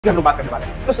हम लोग बात करने वाले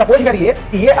हैं। तो सपोज करिए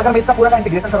कि ये अगर मैं इसका पूरा का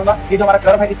इंटीग्रेशन करूंगा, ये जो हमारा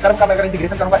कर्व है, इस कर्व का मैं अगर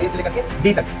इंटीग्रेशन करूंगा ए से लेकर के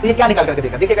बी तक, तो ये क्या निकाल करके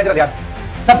देगा? देखिएगा जरा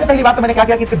ध्यान। सबसे पहली बात तो मैंने क्या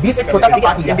किया कि इसके बीच एक छोटा सा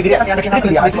पार्ट लिया, इंटीग्रेशन यानी कि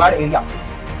लिया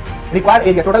रिक्वायर्ड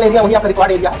एरिया, टोटल एरिया वही आपका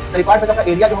रिक्वायर्ड एरिया है। तो रिक्वायर्ड का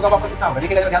एरिया जो होगा वो आपका कितना होगा?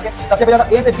 देखिएगा ध्यान से। सबसे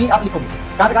पहले ए से बी आप लिखोगे,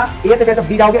 कहां से कहां? ए से जब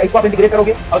बी जाओगे, इसको आप इंटीग्रेट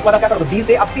करोगे और उसके बाद क्या करोगे? बी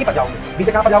से आप सी पर जाओगे, बी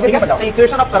से कहां पर जाओगे? सी पर जाओगे।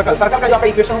 इक्वेशन ऑफ सर्कल, सर्कल का जो आपका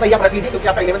इक्वेशन होता है ये आप रख लीजिए, क्योंकि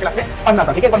आपका 11th क्लास में पढ़ना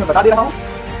था। ठीक है, मैं बता दे रहा हूं।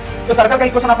 तो सर्कल का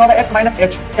इक्वेशन आपका होगा x माइनस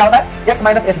एच। क्या होता है? x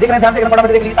minus H. देख रहे हैं ध्यान से, एकदम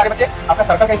फटाफट देख लीजिए सारे बच्चे। आपका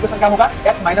सर्कल का इक्वेशन क्या होगा?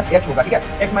 x माइनस एच होगा। ठीक है,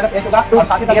 x माइनस एच होगा और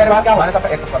साथ ही साथ क्या होगा? आपका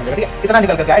x होगा। ठीक है, कितना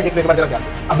निकल करके आया? एक बार जरा ध्यान।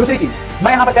 अब दूसरी चीज,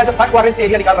 मैं यहां पर क्या जो फर्स्ट क्वाड्रेंट से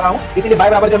एरिया निकाल रहा हूं, इसलिए y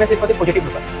बराबर जो मैं सिर्फ पॉजिटिव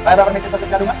लूंगा, y बराबर मैं सिर्फ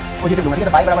क्या लूंगा? पॉजिटिव लूंगा। ठीक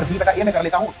है, y बराबर b बटा a मैं कर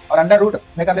लेता हूं और अंडर रूट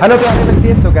मैं कर लेता हूं। हेलो प्यारे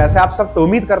बच्चे, सो कैसे आप सब? तो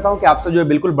उम्मीद करता हूं कि आप सब जो है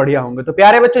बिल्कुल बढ़िया होंगे। तो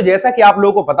प्यारे बच्चों, जैसा कि आप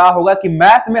लोगों को पता होगा कि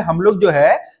मैथ में हम लोग जो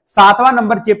है 7वां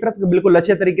नंबर चैप्टर बिल्कुल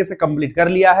अच्छे तरीके से कंप्लीट कर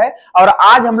लिया है और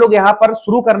आज हम लोग यहां पर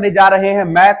शुरू करने जा रहे हैं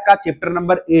मैथ का चैप्टर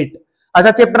नंबर 8।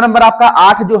 अच्छा, चैप्टर नंबर आपका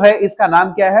 8 जो है, इसका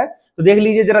नाम क्या है? तो देख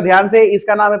लीजिए जरा ध्यान से।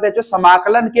 इसका नाम है बच्चों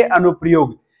समाकलन के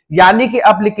अनुप्रयोग, यानी कि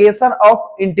एप्लीकेशन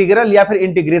ऑफ इंटीग्रल या फिर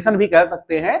इंटीग्रेशन भी कह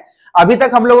सकते हैं। अभी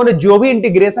तक हम लोगों ने जो भी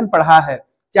इंटीग्रेशन पढ़ा है,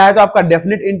 चाहे तो आपका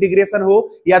डेफिनेट इंटीग्रेशन हो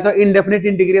या तो इनडेफिनेट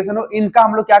इंटीग्रेशन हो, इनका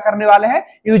हम लोग क्या करने वाले हैं?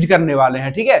 यूज करने वाले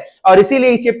हैं। ठीक है, और इसीलिए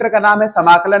इस चैप्टर का नाम है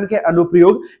समाकलन के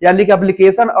अनुप्रयोग, यानी कि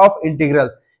एप्लीकेशन ऑफ इंटीग्रल।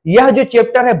 यह जो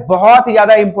चैप्टर है बहुत ही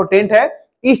ज्यादा इंपॉर्टेंट है।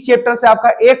 इस चैप्टर से आपका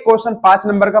एक क्वेश्चन 5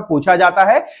 नंबर का पूछा जाता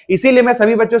है। इसीलिए मैं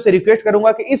सभी बच्चों से रिक्वेस्ट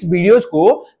करूंगा कि इस वीडियोस को,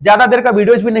 ज्यादा देर का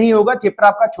वीडियोस भी नहीं होगा, चैप्टर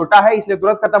आपका छोटा है इसलिए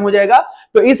तुरंत खत्म हो जाएगा।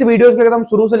 तो इस वीडियोस को एकदम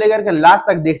शुरू से लेकर के लास्ट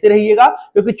तक देखते रहिएगा,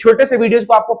 क्योंकि छोटे से वीडियोस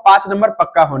को आपको 5 नंबर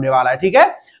पक्का होने वाला है। ठीक है,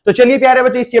 तो चलिए प्यारे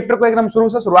बच्चों, इस चैप्टर को एकदम शुरू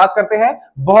से शुरुआत करते हैं।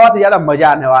 बहुत ज्यादा मजा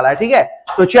आने वाला है। ठीक है,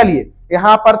 तो चलिए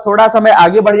यहां पर थोड़ा सा मैं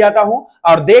आगे बढ़ जाता हूं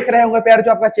और देख रहे होंगे प्यारे,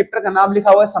 जो आपका चैप्टर का नाम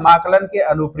लिखा हुआ है समाकलन के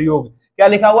अनुप्रयोग। क्या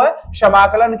लिखा हुआ है?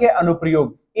 समाकलन के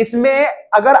अनुप्रयोग। इसमें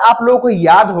अगर आप लोगों को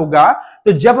याद होगा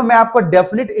तो जब मैं आपको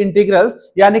डेफिनेट इंटीग्रल्स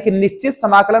यानी कि निश्चित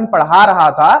समाकलन पढ़ा रहा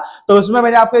था, तो उसमें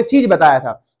मैंने आपको एक चीज बताया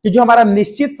था कि जो हमारा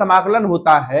निश्चित समाकलन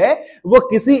होता है वो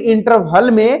किसी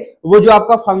इंटरवल में वो जो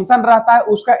आपका फंक्शन रहता है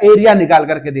उसका एरिया निकाल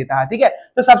करके देता है। ठीक है,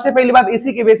 तो सबसे पहली बात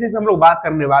इसी के बेसिस पे हम लोग बात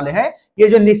करने वाले हैं। ये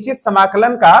जो निश्चित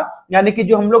समाकलन का यानी कि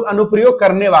जो हम लोग अनुप्रयोग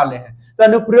करने वाले हैं, तो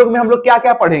अनुप्रयोग में हम लोग क्या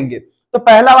क्या पढ़ेंगे? तो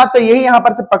पहला बात तो यही यहां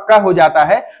पर से पक्का हो जाता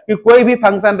है कि कोई भी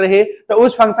फंक्शन रहे तो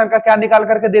उस फंक्शन का क्या निकाल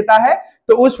करके देता है?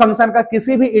 तो उस फंक्शन का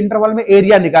किसी भी इंटरवल में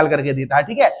एरिया निकाल करके देता है।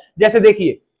 ठीक है, जैसे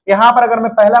देखिए यहां पर अगर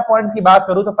मैं पहला पॉइंट की बात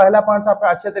करूं तो पहला पॉइंट आपका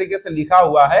अच्छे तरीके से लिखा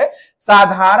हुआ है,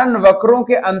 साधारण वक्रों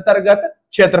के अंतर्गत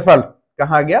क्षेत्रफल।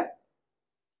 कहां गया?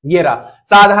 ये रहा,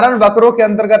 साधारण वक्रों के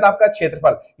अंतर्गत आपका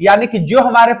क्षेत्रफल, यानी कि जो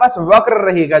हमारे पास वक्र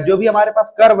रहेगा, जो भी हमारे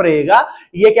पास कर्व रहेगा,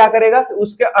 ये क्या करेगा कि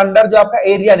उसके अंडर जो आपका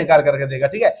एरिया निकाल करके देगा।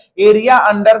 ठीक है, एरिया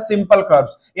अंडर सिंपल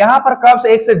कर्व्स। यहां पर कर्व्स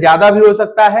एक से ज्यादा भी हो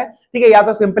सकता है। ठीक है, या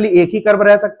तो सिंपली एक ही कर्व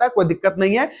रह सकता है, कोई दिक्कत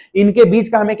नहीं है। इनके बीच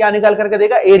का हमें क्या निकाल करके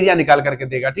देगा? एरिया निकाल करके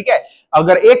देगा। ठीक है,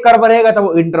 अगर एक कर्व रहेगा तो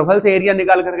वो इंटरवल से एरिया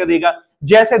निकाल करके देगा।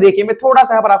 जैसे देखिए, मैं थोड़ा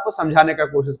सा यहाँ पर आपको समझाने का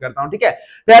कोशिश करता हूं। ठीक है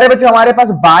प्यारे बच्चों, हमारे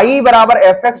पास y बराबर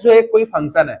fx जो एक कोई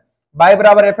फंक्शन है, y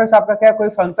बराबर fx आपका क्या कोई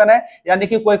फंक्शन है, यानी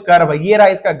कि कोई कर्व है। ये रहा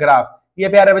इसका ग्राफ, ये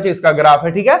प्यारे बच्चों इसका ग्राफ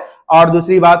है। ठीक है, और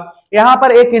दूसरी बात, यहां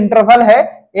पर एक इंटरवल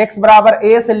है x बराबर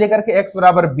a से लेकर के x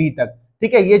बराबर b तक।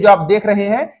 ठीक है, ये जो आप देख रहे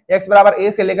हैं x बराबर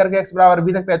a से लेकर के x बराबर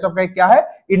b तक आपका क्या है?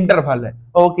 इंटरवल है।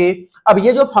 ओके, अब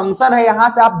ये जो फंक्शन है यहां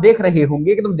से आप देख रहे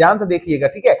होंगे, एकदम ध्यान से देखिएगा।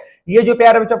 ठीक है, ये जो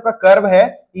प्यारे बच्चों आपका कर्व है,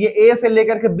 ये a से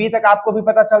लेकर के b तक आपको भी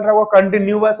पता चल रहा है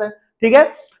कंटिन्यूअस है। ठीक है,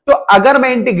 तो अगर मैं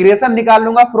इंटीग्रेशन निकाल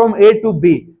लूंगा फ्रॉम a टू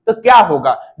b तो क्या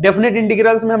होगा? डेफिनेट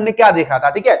इंटीग्रल्स में हमने क्या देखा था?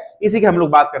 ठीक है, इसी की हम लोग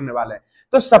बात करने वाले हैं।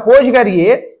 तो सपोज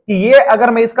करिए कि ये अगर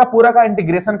मैं इसका पूरा का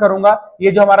इंटीग्रेशन करूंगा,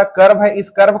 ये जो हमारा कर्व है, इस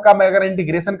कर्व का मैं अगर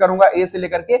इंटीग्रेशन करूंगा a से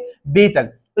लेकर के b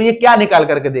तक, तो ये क्या निकाल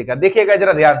करके देगा? देखिएगा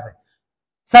जरा ध्यान से।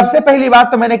 सबसे पहली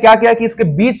बात तो मैंने क्या किया कि इसके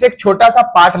बीच से एक छोटा सा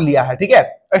पार्ट लिया है। ठीक है,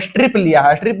 स्ट्रिप लिया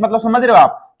है। स्ट्रिप मतलब समझ रहे हो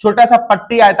आप? छोटा सा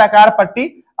पट्टी, आयताकार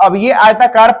पट्टी। अब ये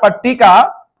आयताकार पट्टी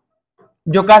का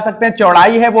जो कह सकते हैं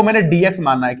चौड़ाई है वो मैंने dx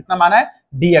मानना है। कितना माना है?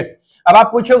 dx। अब आप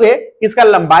पूछोगे इसका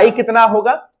लंबाई कितना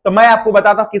होगा, तो मैं आपको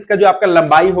बताता हूं कि इसका जो आपका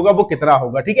लंबाई होगा वो कितना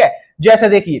होगा। ठीक है, जैसे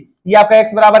देखिए ये आपका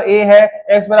x बराबर a है,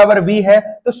 x बराबर b है,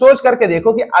 तो सोच करके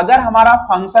देखो कि अगर हमारा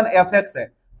फंक्शन fx है,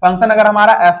 फंक्शन अगर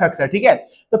हमारा fx है, ठीक है,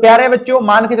 तो प्यारे बच्चों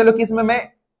मान के चलो कि इसमें मैं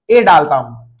a डालता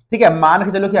हूं। ठीक है, मान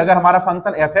के चलो कि अगर हमारा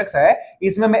फंक्शन fx है,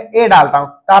 इसमें मैं a डालता हूं,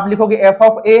 तो आप लिखोगे f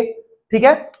ऑफ a। ठीक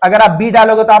है, अगर आप b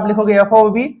डालोगे तो आप लिखोगे f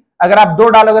ऑफ b, अगर आप 2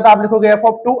 डालोगे तो आप लिखोगे f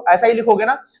ऑफ 2, ऐसा ही लिखोगे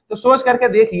ना। तो सोच करके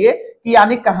देखिए कि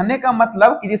यानी कहने का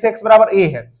मतलब कि जैसे x बराबर a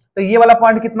है, तो ये वाला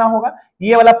पॉइंट कितना होगा?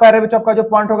 ये वाला पैरे बच्चों का जो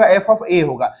पॉइंट होगा f ऑफ a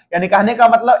होगा। यानी कहने का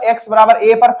मतलब x बराबर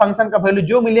a पर फंक्शन का वैल्यू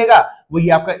जो मिलेगा वही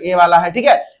आपका a वाला है। ठीक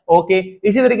है, ओके।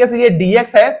 इसी तरीके से ये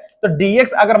dx है, तो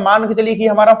dx अगर मान के चलिए कि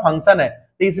हमारा फंक्शन है,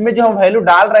 तो इसमें जो हम वैल्यू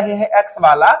डाल रहे हैं एक्स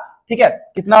वाला, ठीक है,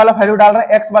 कितना वाला वैल्यू डाल रहे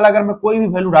हैं एक्स वाला, अगर मैं कोई भी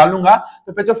वैल्यू डालूंगा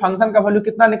तो फिर जो फंक्शन का वैल्यू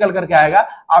कितना निकल करके आएगा,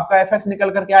 आपका एफ एक्स निकल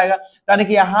करके आएगा। यानी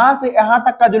कि यहां से यहां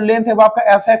तक का जो लेंथ है वो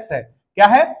आपका एफ एक्स है। क्या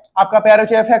है? आपका प्यारे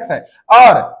बच्चों एफ एक्स है।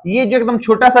 और ये जो एकदम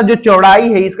छोटा सा जो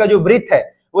चौड़ाई है, इसका जो ब्रीथ है,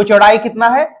 वो चौड़ाई कितना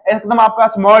है? एकदम आपका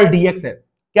स्मॉल डीएक्स है।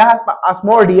 क्या है?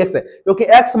 स्मॉल डीएक्स है, क्योंकि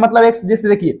एक्स मतलब एक्स, जैसे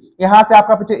देखिए यहां से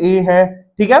आपका बच्चों ए है,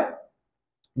 ठीक है,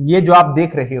 ये जो आप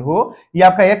देख रहे हो ये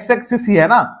आपका एक्स एक्सिस ही है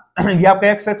ना, ये आपका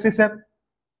एक्स एक्सिस है।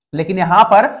 लेकिन यहां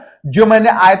पर जो मैंने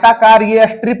आयताकार ये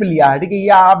स्ट्रिप लिया है, ठीक है, ये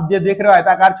आप जो देख रहे हो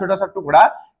आयताकार छोटा सा टुकड़ा,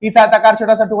 इस आयताकार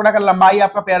छोटा सा टुकड़ा का लंबाई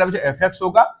आपका प्यारा बच्चों एफ एक्स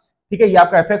होगा, ठीक है, ये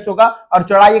आपका एफ एक्स होगा, और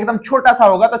चौड़ाई एकदम छोटा सा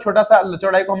होगा, तो छोटा सा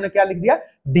चौड़ाई को हमने क्या लिख दिया?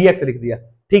 डीएक्स लिख दिया,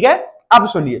 ठीक है। अब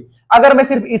सुनिए, अगर मैं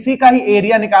सिर्फ इसी का ही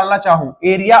एरिया निकालना चाहूं,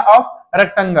 एरिया ऑफ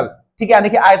रेक्टेंगल, ठीक है, यानी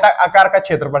कि आयताकार का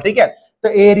क्षेत्रफल, ठीक है, तो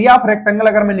एरिया ऑफ रेक्टेंगल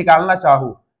अगर मैं निकालना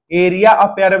चाहूं, एरिया ऑफ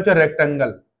प्यारे बच्चों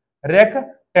रेक्टेंगल,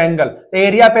 रेक्टेंगल, तो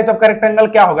एरिया पे तो रेक्टेंगल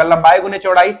क्या होगा? लंबाई गुने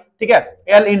चौड़ाई, ठीक है,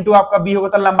 एल इंटू आपका बी होगा,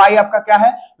 तो लंबाई आपका क्या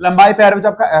है? लंबाई प्यारे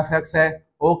बच्चों आपका एफ एक्स है,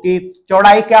 ओके,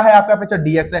 चौड़ाई क्या है आपका बच्चों?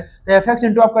 डीएक्स है, तो एफ एक्स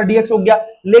इंटू आपका डीएक्स हो गया।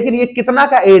 लेकिन ये कितना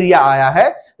का एरिया आया है?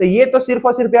 तो ये तो सिर्फ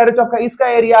और सिर्फ प्यारे बच्चों आपका इसका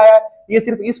एरिया आया है, ये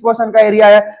सिर्फ इस पोर्शन का एरिया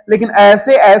है। लेकिन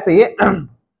ऐसे ऐसे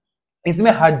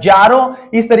इसमें हजारों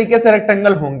इस तरीके से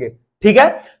रेक्टेंगल होंगे, ठीक है।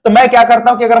 तो मैं क्या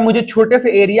करता हूं कि अगर मुझे छोटे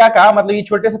से एरिया का, मतलब ये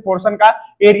छोटे से पोर्शन का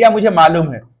एरिया मुझे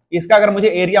मालूम है, इसका अगर मुझे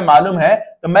एरिया मालूम है,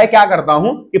 तो मैं क्या करता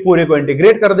हूं कि पूरे को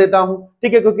इंटीग्रेट कर देता हूं,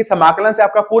 ठीक है, क्योंकि समाकलन से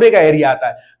आपका पूरे का एरिया आता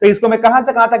है। तो इसको मैं कहां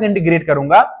से कहां तक इंटीग्रेट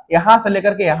करूंगा? यहां से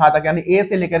लेकर के यहां तक, यानी ए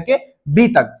से लेकर के बी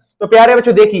तक। तो प्यारे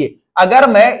बच्चों देखिए, अगर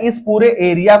मैं इस पूरे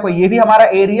एरिया को, ये भी हमारा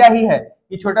एरिया ही है,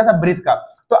 ये छोटा सा ब्रीथ का,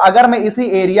 तो अगर मैं इसी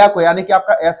एरिया को, यानी कि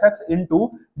आपका F x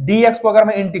into D x को अगर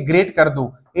मैं इंटीग्रेट कर दूं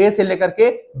ए से लेकर के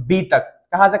बी तक,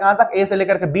 कहां से कहां तक? ए से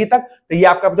लेकर के बी तक, तो ये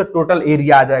आपका जो टोटल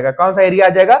एरिया आ जाएगा। कौन सा एरिया आ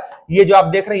जाएगा? ये जो आप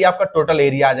देख रहे हैं ये आपका टोटल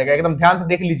एरिया आ जाएगा। एकदम ध्यान से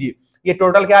देख लीजिए, ये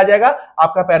टोटल क्या आ जाएगा?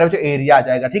 आपका प्यारा बच्चों एरिया आ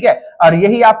जाएगा, ठीक है। और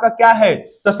यही आपका क्या है?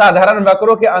 तो साधारण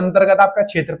वक्रों के अंतर्गत आपका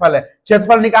क्षेत्रफल है।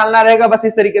 क्षेत्रफल निकालना रहेगा, बस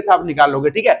इस तरीके से आप निकाल लोगे,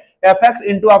 ठीक है। एफ एक्स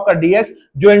इंटू आपका डीएक्स,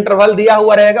 जो इंटरवल दिया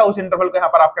हुआ रहेगा उस इंटरवल को यहाँ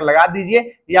पर आपका लगा दीजिए।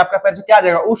 ये आपका प्यारा क्या आ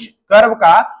जाएगा? उस कर्व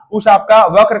का, उस आपका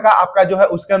वक्र का आपका जो है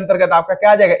उसके अंतर्गत आपका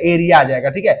क्या आ जाएगा? एरिया आ जाएगा,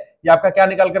 ठीक है। ये आपका क्या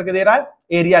निकाल करके दे रहा है?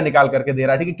 एरिया निकाल करके दे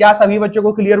रहा है, ठीक है। क्या सभी बच्चों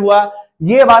को क्लियर हुआ?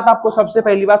 ये बात आपको सबसे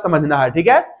पहली बात समझना है, ठीक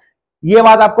है। ये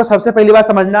बात आपको सबसे पहली बात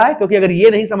समझना है, क्योंकि अगर ये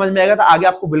नहीं समझ में आएगा तो आगे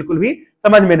आपको बिल्कुल भी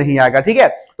समझ में नहीं आएगा, ठीक है।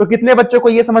 तो कितने बच्चों को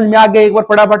ये समझ में आ गया? एक बार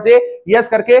फटाफट से यस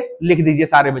करके लिख दीजिए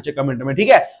सारे बच्चे कमेंट में, ठीक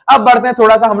है। अब बढ़ते हैं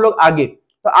थोड़ा सा हम लोग आगे।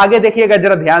 तो आगे देखिएगा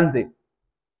जरा ध्यान से।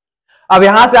 अब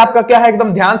यहां से आपका क्या है?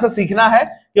 एकदम ध्यान से सीखना है,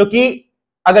 क्योंकि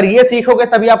अगर ये सीखोगे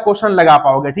तभी आप क्वेश्चन लगा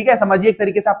पाओगे, ठीक है। समझिए एक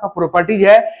तरीके से आपका प्रॉपर्टीज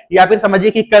है, या फिर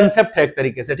समझिए कि कंसेप्ट है एक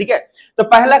तरीके से, ठीक है। तो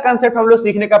पहला कंसेप्ट हम लोग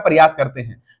सीखने का प्रयास करते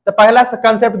हैं। तो पहला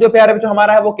कंसेप्ट जो प्यारे बच्चों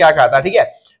हमारा है वो क्या कहता है, ठीक है।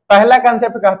 पहला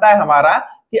कंसेप्ट कहता है हमारा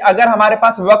कि अगर हमारे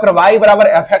पास वक्र y बराबर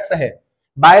एफ एक्स है,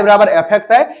 y बराबर एफ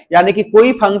एक्स है, यानी कि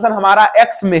कोई फंक्शन हमारा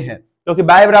x में है, क्योंकि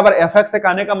y बराबर एफ एक्स है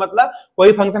कहने का मतलब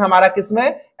कोई फंक्शन हमारा किस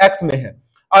में? x में है।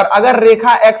 और अगर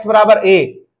रेखा x बराबर a,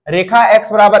 रेखा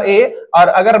x बराबर a, और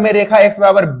अगर मैं रेखा x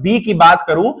बराबर b की बात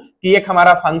करूं कि एक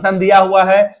हमारा फंक्शन दिया हुआ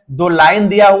है, दो लाइन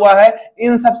दिया हुआ है,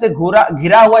 इन सबसे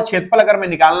घिरा हुआ क्षेत्रफल अगर मैं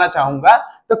निकालना चाहूंगा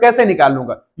तो कैसे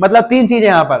निकालूंगा? मतलब तीन चीजें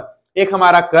यहां पर, एक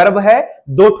हमारा कर्व है,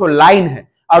 दो ठो लाइन है,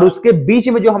 और उसके बीच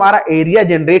में जो हमारा एरिया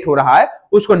जनरेट हो रहा है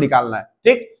उसको निकालना है,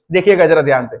 ठीक। देखिएगा जरा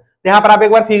ध्यान से। तो यहां पर आप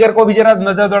एक बार फिगर को भी जरा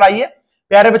नजर दौड़ाइए।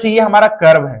 प्यारे बच्चों ये हमारा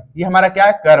कर्व है, ये हमारा क्या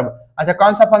है? कर्व। अच्छा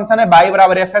कौन सा फंक्शन है? y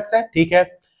बराबर एफ एक्स है, ठीक है।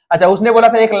 अच्छा उसने बोला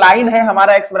था एक लाइन है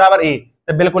हमारा x बराबर a,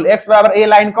 तो बिल्कुल x बराबर a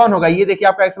लाइन कौन होगा? ये देखिए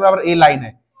आपका x बराबर a लाइन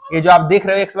है, ये जो आप देख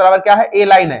रहे हो x बराबर क्या है? a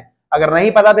लाइन है। अगर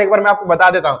नहीं पता तो एक बार मैं आपको बता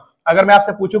देता हूं। अगर मैं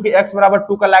आपसे पूछूं कि x बराबर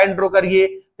 2 का लाइन ड्रॉ करिए,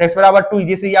 तो x बराबर 2,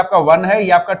 जैसे ये आपका 1 है,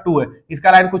 ये आपका 2 है,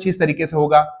 इसका लाइन कुछ इस तरीके से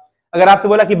होगा। अगर आपसे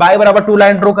बोला कि y बराबर 2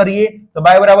 लाइन ड्रॉ करिए, तो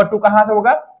y बराबर 2 कहां से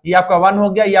होगा? ये आपका 1 हो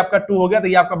गया, ये आपका 2 हो गया, तो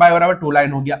ये आपका y बराबर 2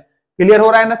 लाइन हो गया। क्लियर हो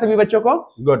रहा है ना सभी बच्चों को?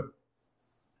 गुड।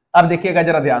 अब देखिएगा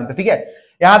जरा ध्यान से, ठीक है।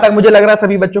 यहां तक मुझे लग रहा है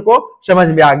सभी बच्चों को समझ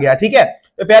में आ गया, ठीक है।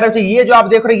 तो प्यारे बच्चों ये जो आप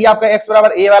देख रहे हैं ये आपका x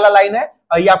बराबर a वाला लाइन है,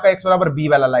 और ये आपका x बराबर b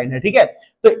वाला लाइन है, ठीक है।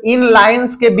 तो इन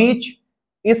लाइंस के बीच,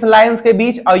 इस लाइंस के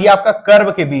बीच और ये आपका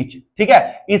कर्व के बीच, ठीक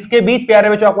है, इसके बीच प्यारे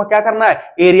बच्चों आपको क्या करना है?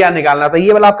 एरिया निकालना। तो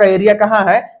ये वाला आपका एरिया कहां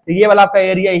है? तो ये वाला आपका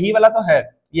एरिया यही वाला तो है,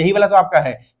 यही वाला तो आपका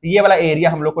है, तो ये वाला एरिया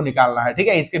हम लोग को निकालना है, ठीक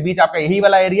है। इसके बीच आपका यही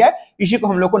वाला एरिया है, इसी को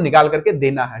हम लोग को निकाल करके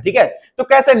देना है, ठीक है। तो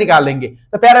कैसे निकालेंगे?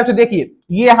 तो प्यारे बच्चों देखिए,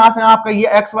 ये यहां से आपका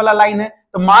ये x वाला लाइन है,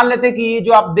 तो मान लेते हैं कि ये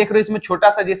जो आप देख रहे हो इसमें छोटा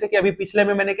सा, जैसे कि अभी पिछले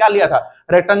में मैंने क्या लिया था,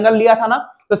 रेक्टेंगल लिया था ना,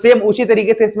 तो सेम उसी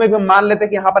तरीके से इसमें भी हम मान लेते हैं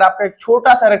कि यहाँ पर आपका एक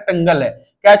छोटा सा रेक्टेंगल है।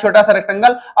 क्या है? छोटा सा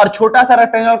रेक्टेंगल। और छोटा सा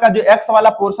रेक्टेंगल का जो एक्स वाला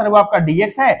पोर्शन है वो आपका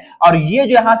dx है, और ये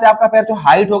जो यहाँ से आपका प्यार जो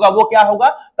हाइट होगा वो क्या होगा,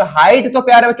 तो हाइट तो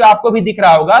प्यारे बच्चों आपको भी दिख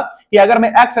रहा होगा कि अगर मैं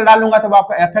एक्स डालूंगा तो वो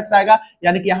आपका fx आएगा,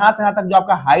 यानी कि यहां से यहां तक जो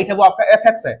आपका हाइट है वो आपका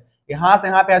fx है। यहां से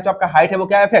यहां पे जो आपका हाइट है वो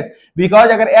क्या है? fx।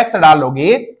 बिकॉज अगर x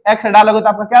डालोगे तो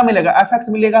आपका क्या मिलेगा? fx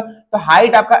मिलेगा। तो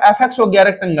हाइट आपका fx हो गया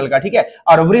रेक्टेंगल का, ठीक है,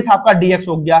 और विड्थ आपका dx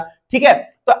हो गया, ठीक है।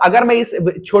 तो अगर मैं इस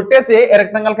छोटे से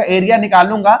रेक्टेंगल का एरिया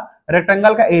निकालूंगा,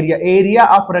 रेक्टेंगल का area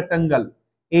of rectangle,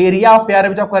 area of प्यारे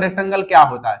बच्चों आपका रेक्टेंगल क्या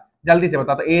होता है, जल्दी से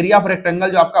बता। तो एरिया ऑफ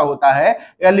रेक्टेंगल जो आपका होता है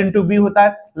L इंटू बी होता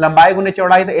है, लंबाई गुने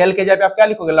चौड़ाई, तो L के जगह पे आप क्या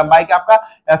लिखोगे? लंबाई का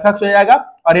आपका fx हो जाएगा,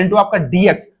 और इंटू आपका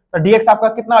dx, तो dx आपका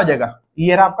कितना हो जाएगा?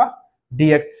 ये रहा आपका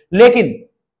dx। लेकिन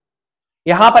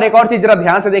यहां पर एक और चीज जरा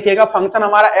ध्यान से देखिएगा, फंक्शन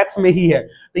हमारा x में ही है,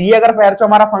 तो ये अगर तो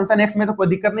हमारा फंक्शन x में तो कोई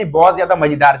दिक्कत नहीं, बहुत ज्यादा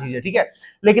मजेदार चीज है, ठीक है।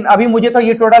 लेकिन अभी मुझे तो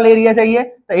ये टोटल एरिया चाहिए,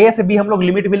 तो a से b हम लोग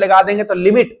लिमिट भी लगा देंगे। तो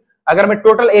लिमिट अगर मैं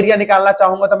टोटल एरिया निकालना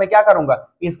चाहूंगा तो मैं क्या करूंगा?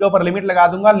 इसके ऊपर लिमिट लगा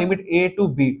दूंगा, लिमिट a टू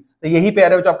b, तो यही पे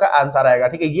आपका आंसर आएगा,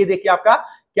 ठीक है। ये देखिए आपका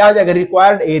क्या हो जाएगा?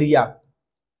 रिक्वायर्ड एरिया,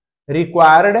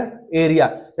 रिक्वायर्ड एरिया,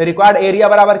 तो रिक्वायर्ड एरिया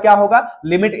बराबर क्या होगा?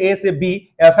 लिमिट a से b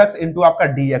fx इंटू आपका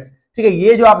dx, ठीक है।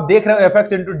 ये जो आप देख रहे हो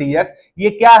fx इंटू dx, ये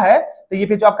क्या है? तो ये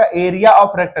फिर जो आपका एरिया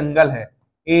ऑफ रेक्टेंगल है,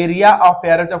 एरिया ऑफ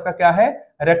पैरेलल आपका क्या है?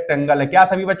 रेक्टेंगल है। क्या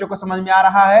सभी बच्चों को समझ में आ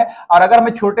रहा है? और अगर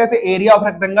मैं छोटे से एरिया ऑफ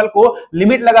रेक्टेंगल को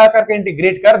लिमिट लगा करके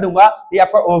इंटीग्रेट कर दूंगा, ये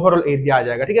आपका ओवरऑल एरिया आ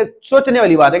जाएगा, ठीक है। सोचने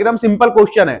वाली बात है, एकदम सिंपल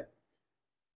क्वेश्चन है,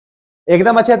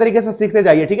 एकदम अच्छे तरीके से सीखते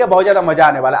जाइए, ठीक है, बहुत ज्यादा मजा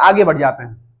आने वाला है। आगे बढ़ जाते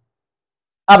हैं।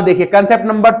 अब देखिए कंसेप्ट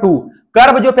नंबर 2,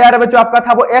 कर्व जो प्यारे बच्चों आपका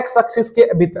था वो एक्स एक्सिस के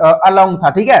अलोंग था,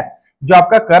 ठीक है। जो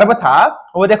आपका कर्व था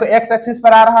वो देखो एक्स एक्सिस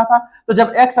पर आ रहा था, तो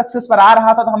जब एक्स एक्सिस पर आ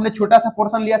रहा था तो हमने छोटा सा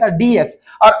पोर्शन लिया था dx,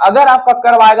 और अगर आपका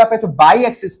कर्व आएगा पे तो बाई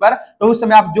एक्सिस पर, तो उस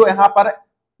समय आप जो यहां पर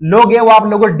लोगे वो आप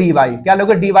लोगों dy, क्या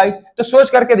लोगे? dy। तो सोच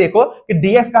करके देखो कि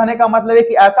dx कहने का मतलब है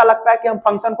कि ऐसा लगता है कि हम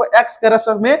फंक्शन को x के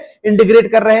रेस्पेक्ट में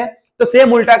इंटीग्रेट कर रहे हैं, तो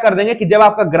सेम उल्टा कर देंगे कि जब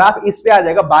आपका ग्राफ इस पे आ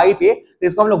जाएगा बाई पे, तो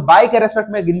इसको हम लोग बाई के रेस्पेक्ट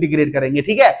में इंटीग्रेट करेंगे,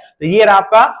 ठीक है। तो ये रहा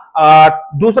आपका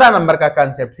दूसरा नंबर का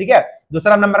कांसेप्ट, ठीक है।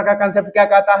 दूसरा नंबर का कांसेप्ट क्या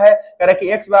कहता है? कह रहा है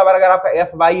कि x बराबर अगर आपका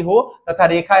एफ वाई हो तथा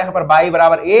रेखा यहाँ पर बाई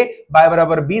बराबर a, बाई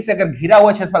बराबर b से अगर घिरा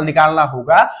हुआ क्षेत्रफल निकालना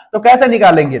होगा तो कैसे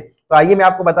निकालेंगे? तो आइए मैं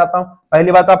आपको बताता हूं।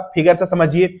 पहली बात आप फिगर से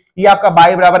समझिए, ये आपका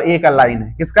बाई बराबर a का लाइन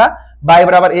है। किसका? बाई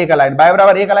बराबर a का लाइन। बाई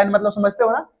बराबर a का लाइन मतलब समझते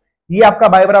हो ना, ये आपका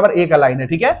बाई बराबर a का लाइन है,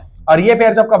 ठीक है। और ये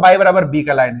पेयर जो आपका बाई बराबर b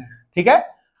का लाइन है, ठीक है।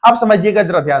 अब समझिएगा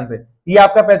जरा ध्यान से, ये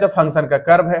आपका पेयर जो फंक्शन का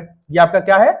कर्व है, ये आपका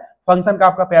क्या है? फंक्शन का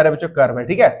आपका प्यारे बच्चों कर्व है,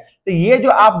 ठीक है। तो ये जो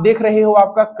आप देख रहे हो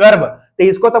आपका कर्व, तो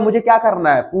इसको तो मुझे क्या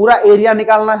करना है? पूरा एरिया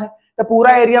निकालना है। तो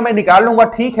पूरा एरिया मैं निकाल लूंगा,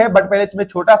 ठीक है, बट पहले मैं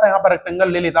छोटा सा यहाँ पर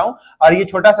रेक्टेंगल ले लेता हूं, और ये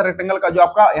छोटा सा रेक्टेंगल का जो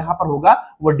आपका यहाँ पर होगा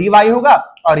वो dy होगा,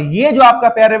 और ये जो आपका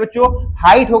प्यारे बच्चों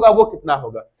हाइट होगा वो कितना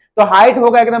होगा? तो हाइट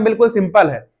होगा एकदम बिल्कुल सिंपल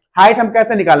है। हाइट हम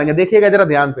कैसे निकालेंगे? देखिएगा जरा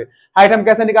ध्यान से, हाइट हम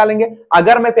कैसे निकालेंगे?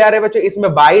 अगर मैं प्यारे बच्चों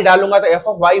इसमें बाई डालूंगा तो एफ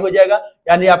ऑफ वाई हो जाएगा,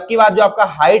 यानी आपकी बात जो आपका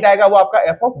हाइट आएगा वो आपका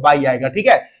एफ ऑफ वाई आएगा, ठीक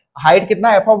है। हाइट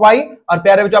कितना? एफ ऑफ वाई, और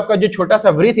प्यारे बच्चों आपका जो छोटा सा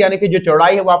वृत्त यानी कि जो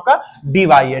चौड़ाई है वो आपका dy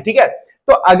है, ठीक है।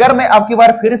 तो अगर मैं आपकी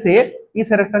बार फिर से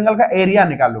इस रेक्टेंगल का एरिया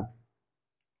निकालू,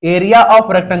 एरिया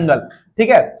ऑफ रेक्टेंगल, ठीक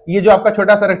है, ये जो आपका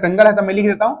छोटा सा रेक्टेंगल है तो मैं लिख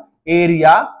देता हूं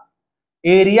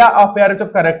एरिया ऑफ प्यारे बच्चों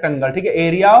का रेक्टेंगल, ठीक है,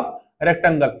 एरिया ऑफ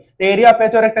रेक्टेंगल। तो एरिया ऑफ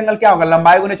पैच रेक्टेंगल क्या होगा?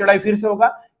 लंबाई गुने चौड़ाई फिर से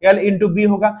होगा, L इंटू बी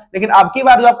होगा। लेकिन आपकी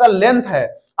बार जो आपका लेंथ है,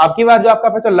 आपकी बार जो आपका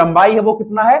पैच लंबाई है वो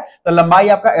कितना है? तो लंबाई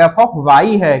आपका एफ ऑफ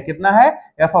वाई है। कितना है?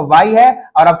 एफ ऑफ वाई है।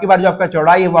 और आपकी बार जो आपका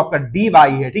चौड़ाई है वो आपका डी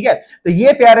वाई है, ठीक है। तो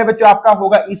ये प्यारे बच्चों आपका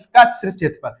होगा इसका सिर्फ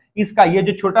क्षेत्रफल, इसका ये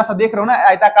जो छोटा सा देख रहे हो ना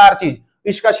आयताकार चीज,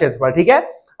 इसका क्षेत्रफल, ठीक है।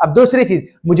 अब दूसरी चीज,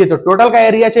 मुझे तो टोटल का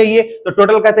एरिया चाहिए, तो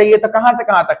टोटल का चाहिए तो कहां से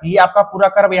कहां तक? ये आपका पूरा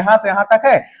कर्व यहां से यहां तक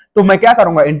है, तो मैं क्या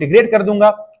करूंगा? इंटीग्रेट कर दूंगा।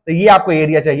 तो ये आपको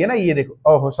एरिया चाहिए ना, ये देखो,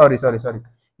 ओहो सॉरी,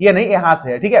 ये नहीं, यहां से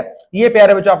है, ठीक है। ये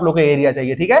प्यारे बच्चों आप लोग को एरिया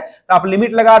चाहिए, ठीक है। तो आप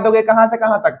लिमिट लगा दोगे कहां से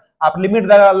कहां तक? आप लिमिट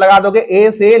लगा दोगे ए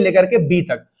से लेकर के बी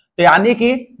तक। तो यानी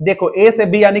कि देखो ए से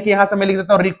बी, यानी कि यहां से मैं लिख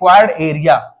देता हूं रिक्वायर्ड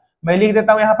एरिया, मैं लिख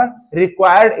देता हूं यहां पर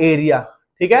रिक्वायर्ड एरिया,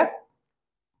 ठीक है,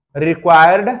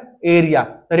 रिक्वायर्ड एरिया।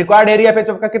 तो रिक्वायर्ड एरिया पे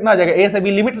आपका कितना आ जाएगा? ए से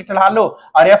बी लिमिट चढ़ा लो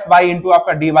और एफ वाई इंटू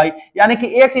आपका डी वाई। यानी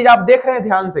कि एक चीज आप देख रहे हैं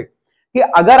ध्यान से कि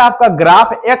अगर आपका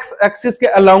ग्राफ एक्स एक्सिस के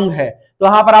अलोंग है तो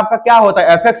वहां पर आपका क्या होता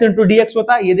है? F x into D x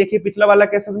होता है। ये देखिए पिछला वाला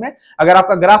केसेस में अगर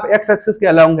आपका ग्राफ एक्स एक्सिस के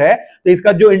अलोंग है तो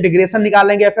इसका जो इंटीग्रेशन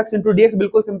निकालेंगे F x into D x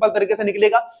बिल्कुल सिंपल तरीके से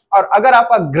निकलेगा। और अगर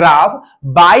आपका ग्राफ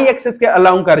बाई एक्सिस के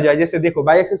अलोंग कर जाए, जैसे देखो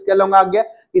बाई एक्सिस के अलोंग आ गया,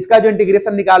 इसका जो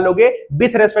इंटीग्रेशन निकालोगे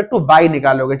विथ रेस्पेक्ट टू बाई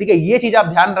निकालोगे, ठीक है। ये चीज आप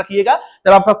ध्यान रखिएगा,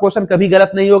 तब आपका क्वेश्चन कभी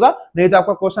गलत नहीं होगा, नहीं तो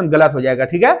आपका क्वेश्चन गलत हो जाएगा,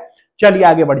 ठीक है। चलिए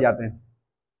आगे बढ़ जाते हैं।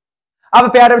 अब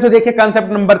प्यारे बच्चों देखिए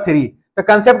कंसेप्ट नंबर 3। तो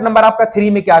कंसेप्ट नंबर आपका 3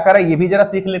 में क्या कर रहा है ये भी जरा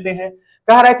सीख लेते हैं।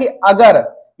 कह रहा है कि अगर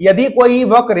यदि कोई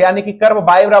वक्र यानी कि कर्व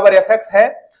y बराबर fx है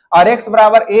और x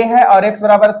बराबर a है और x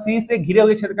बराबर c से घिरे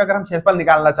हुए क्षेत्र का अगर हम क्षेत्रफल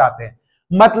निकालना चाहते हैं,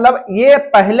 मतलब ये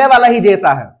पहले वाला ही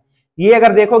जैसा है। ये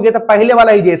अगर देखोगे तो पहले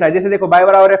वाला ही जैसा है। जैसे देखो y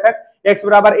बराबर fx, x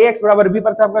बराबर a, x बराबर b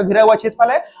पर से आपका घिरा हुआ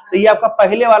क्षेत्रफल है, तो ये आपका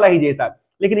पहले वाला ही जैसा है।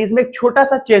 लेकिन इसमें एक छोटा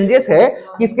सा चेंजेस है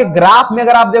कि इसके ग्राफ में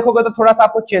अगर आप देखोगे तो थोड़ा सा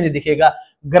आपको चेंज दिखेगा।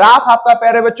 ग्राफ आपका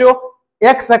प्यारे बच्चों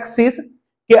एक्स एक्सिस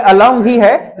के अलोंग ही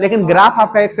है, लेकिन ग्राफ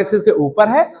आपका एक्स एक्सिस के ऊपर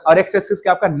है और एक्स एक्सिस के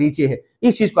आपका नीचे है।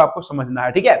 इस चीज को आपको समझना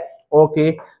है, ठीक है। ओके,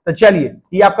 तो चलिए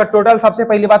ये आपका टोटल, सबसे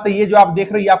पहली बात तो ये जो आप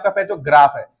देख रहे हो ये आपका पहले जो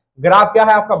ग्राफ है, ग्राफ क्या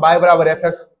है आपका y बराबर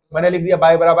fx, मैंने लिख दिया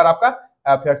y बराबर आपका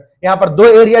fx। यहाँ पर दो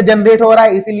एरिया जनरेट हो रहा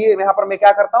है, इसीलिए यहाँ पर मैं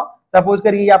क्या करता हूँ, सपोज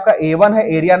करिए ये आपका a1 है,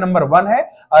 एरिया नंबर 1 है,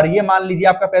 और ये मान लीजिए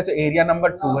आपका पहले तो एरिया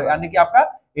नंबर 2 है, यानी कि आपका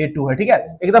a2 है, ठीक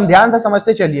है। एकदम ध्यान से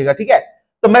समझते चलिएगा, ठीक है।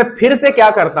 तो मैं फिर से क्या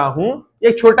करता हूं,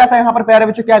 एक छोटा सा यहाँ पर प्यारे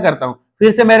बच्चों क्या करता हूं,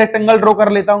 फिर से मैं रेक्टेंगल ड्रॉ कर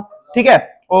लेता हूं, ठीक है।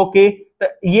 ओके, तो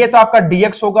ये तो आपका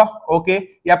dx होगा, ओके,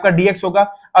 ये आपका dx होगा,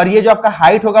 और ये जो आपका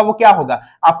हाइट होगा वो क्या होगा,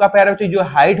 आपका प्यारे बच्चों जो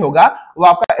हाइट होगा वो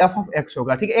आपका f ऑफ x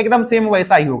होगा, ठीक है। एकदम सेम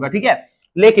वैसा ही होगा, ठीक है।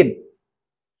 लेकिन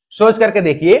सोच करके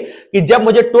देखिए कि जब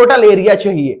मुझे टोटल एरिया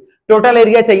चाहिए, टोटल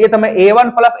एरिया चाहिए तो मैं a1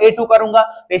 प्लस a2 करूंगा,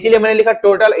 तो इसीलिए मैंने लिखा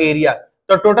टोटल एरिया।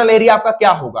 तो टोटल एरिया आपका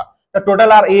क्या होगा, तो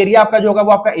टोटल एरिया आपका जो होगा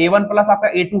वो आपका a1 प्लस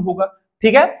आपका a2 होगा,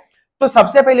 ठीक है। तो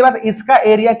सबसे पहली बात, इसका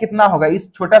एरिया कितना होगा,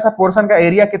 इस छोटा सा पोर्शन का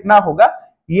एरिया कितना होगा,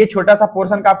 ये छोटा सा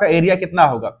पोर्शन का आपका एरिया कितना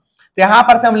होगा। तो यहां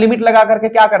पर से हम लिमिट लगा करके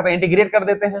क्या करते हैं, इंटीग्रेट कर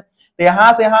देते हैं। तो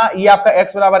यहां से यहां ये आपका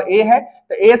x बराबर a है,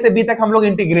 तो a से b तक हम लोग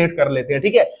इंटीग्रेट कर लेते हैं,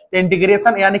 ठीक है। तो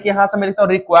इंटीग्रेशन यानी कि यहां से मैं लिखता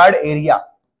हूं required area,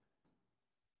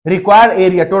 required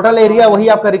area, total area वही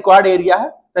आपका रिक्वायर्ड एरिया है।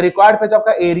 तो रिक्वायर्ड पे जो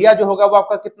आपका एरिया जो होगा वो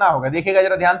आपका कितना होगा, देखिएगा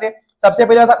जरा ध्यान से। सबसे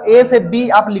पहले बात, ए से बी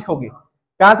आप लिखोगे,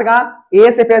 कहां से कहां,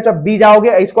 ए से पहले बी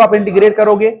जाओगे, इसको आप इंटीग्रेट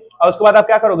करोगे, और उसके बाद आप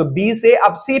क्या करोगे, बी से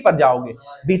आप सी पर जाओगे,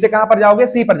 बी से कहां पर जाओगे,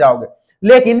 सी पर जाओगे।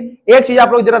 लेकिन एक चीज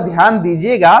आप लोग जरा ध्यान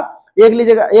दीजिएगा,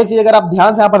 एक चीज अगर आप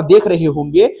ध्यान से यहां पर देख रहे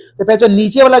होंगे, तो पहले जो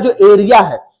नीचे वाला जो एरिया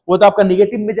है वो तो आपका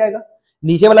निगेटिव में जाएगा,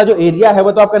 नीचे वाला जो एरिया है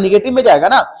वो तो आपका निगेटिव में जाएगा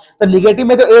ना। तो निगेटिव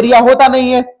में तो एरिया होता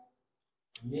नहीं है,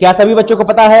 क्या सभी बच्चों को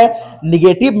पता है,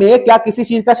 निगेटिव में क्या किसी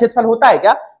चीज का क्षेत्रफल होता है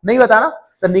क्या, नहीं होता ना।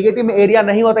 तो निगेटिव में एरिया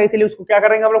नहीं होता, इसलिए उसको क्या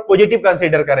करेंगे हम लोग, पॉजिटिव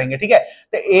कंसीडर करेंगे, ठीक है।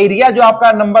 तो एरिया जो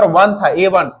आपका नंबर 1 था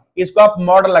a1, इसको आप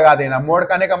मॉड लगा देना। मॉड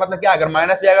करने का मतलब क्या, अगर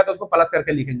माइनस जाएगा तो उसको प्लस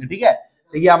करके लिखेंगे, ठीक है।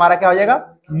 तो ये हमारा क्या हो जाएगा,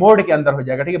 मोड के अंदर हो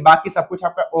जाएगा, ठीक है। बाकी सब कुछ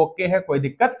आपका ओके है, कोई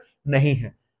दिक्कत नहीं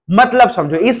है। मतलब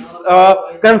समझो इस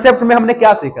कंसेप्ट में हमने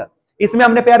क्या सीखा, इसमें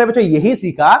हमने प्यारे बच्चों यही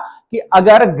सीखा कि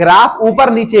अगर ग्राफ ऊपर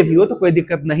नीचे भी हो तो कोई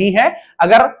दिक्कत नहीं है,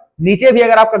 अगर नीचे भी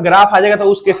अगर आपका ग्राफ आ जाएगा तो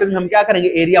उस केस में हम क्या करेंगे,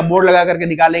 एरिया मोड लगा करके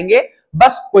निकालेंगे,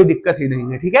 बस कोई दिक्कत ही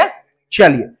नहीं है, ठीक है।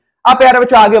 चलिए अब प्यारे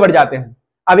बच्चों आगे बढ़ जाते हैं।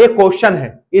 अब एक क्वेश्चन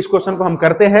है, इस क्वेश्चन को हम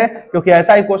करते हैं क्योंकि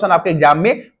ऐसा ही क्वेश्चन आपके एग्जाम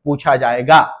में पूछा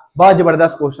जाएगा, बहुत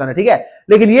जबरदस्त क्वेश्चन है, ठीक है।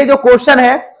 लेकिन ये जो क्वेश्चन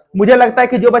है, मुझे लगता है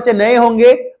कि जो बच्चे नए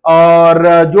होंगे और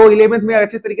जो 11th में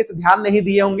अच्छे तरीके से ध्यान नहीं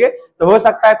दिए होंगे, तो हो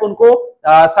सकता है कि उनको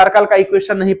सर्कल का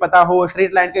इक्वेशन नहीं पता हो,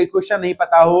 स्ट्रेट लाइन का इक्वेशन नहीं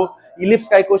पता हो, इलिप्स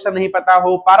का इक्वेशन नहीं पता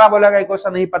हो, पैराबोला का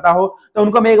इक्वेशन नहीं पता हो, तो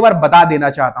उनको मैं एक बार बता देना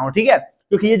चाहता हूं, ठीक है।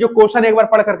 क्योंकि ये जो क्वेश्चन एक बार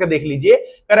पढ़ करके देख लीजिए,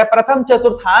 प्रथम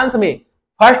चतुर्थांश में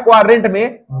फर्स्ट क्वाड्रेंट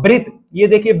में वृत्त, ये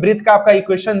देखिए वृत्त का आपका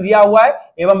इक्वेशन दिया हुआ है,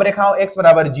 एवं रेखाओं x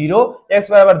बराबर 0,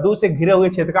 x बराबर 2 से घिरे हुए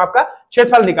क्षेत्र का आपका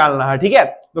क्षेत्रफल निकालना है, ठीक है।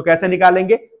 तो कैसे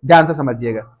निकालेंगे, ध्यान से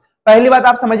समझिएगा। पहली बात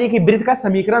आप समझिए कि वृत्त का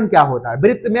समीकरण क्या होता है,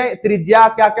 वृत्त में त्रिज्या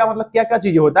क्या क्या, मतलब क्या क्या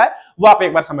चीजें होता है वो आप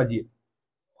एक बार समझिए।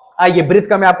 आइए वृत्त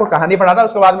का मैं आपको कहानी पढ़ाता,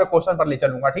 उसके बाद मैं क्वेश्चन पर ले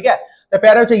चलूंगा, ठीक है। तो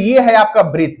प्यारे बच्चों ये है आपका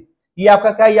वृत्त, ये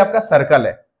आपका क्या, ये आपका सर्कल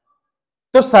है।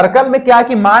 तो सर्कल में क्या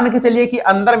कि मान के चलिए कि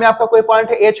अंदर में आपका कोई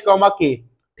पॉइंट है h, k,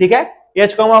 ठीक है,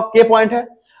 h, k पॉइंट है,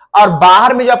 और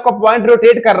बाहर में जो आपका पॉइंट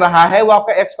रोटेट कर रहा है वो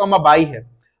आपका x, y है,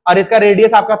 और इसका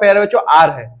रेडियस आपका प्यारे बच्चों r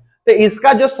है। तो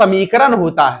इसका जो समीकरण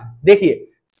होता है, देखिए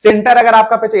सेंटर अगर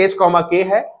आपका h, k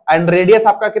है एंड रेडियस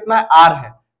आपका कितना है, r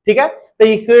है, ठीक है। तो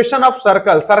इक्वेशन ऑफ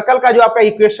सर्कल, सर्कल का जो आपका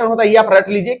इक्वेशन होता है ये आप रट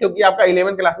लीजिए क्योंकि आपका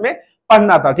 11th क्लास में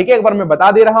पढ़ना था, ठीक है। एक बार मैं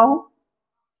बता दे रहा हूं।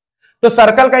 तो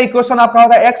सर्कल का इक्वेशन आपका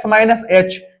होता है x माइनस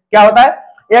एच, क्या होता है,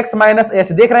 x माइनस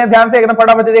एच। देख रहे हैं ध्यान से, एकदम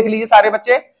फटाफट देख लीजिए सारे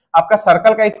बच्चे, आपका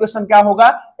सर्कल का इक्वेशन क्या होगा,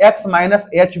 x माइनस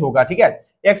एच होगा, ठीक है,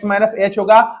 x माइनस एच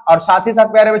होगा। और साथ ही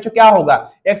साथ प्यारे बच्चों क्या होगा,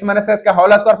 x माइनस एच का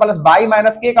whole square plus y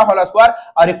minus के का होल स्क्वायर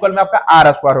और इक्वल में आपका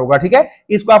r स्क्वायर होगा, ठीक है।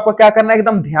 इसको आपको क्या करना है,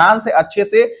 एकदम ध्यान से अच्छे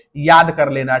से याद कर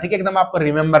लेना है, ठीक है, एकदम आपको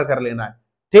रिमेंबर कर लेना है,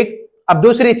 ठीक। अब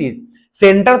दूसरी चीज,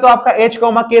 सेंटर तो आपका h,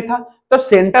 k था, तो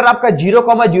सेंटर आपका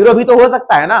 0, 0 भी तो हो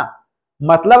सकता है ना।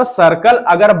 मतलब सर्कल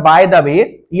अगर बाय द वे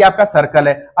ये आपका सर्कल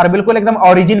है और बिल्कुल एकदम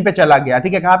ओरिजिन पे चला गया,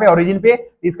 ठीक है। कहां पे? ओरिजिन पे।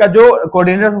 इसका जो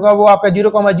कोऑर्डिनेट होगा वो आपका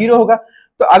 0,0 होगा।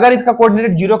 तो अगर इसका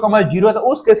कोऑर्डिनेट 0,0 है तो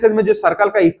उस केसेस में जो सर्कल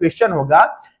का इक्वेशन होगा,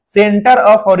 सेंटर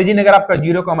ऑफ ओरिजिन अगर आपका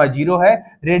 0,0 है,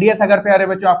 रेडियस अगर प्यारे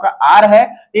बच्चों आपका r है,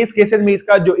 इस केसेस में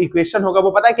इसका जो इक्वेशन होगा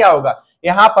वो पता है क्या होगा?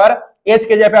 यहाँ पर h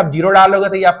के जगह पे आप 0 डालोगे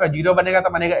तो ये आपका 0 बनेगा, तो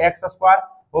बनेगा x स्क्वायर,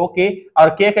 ओके। और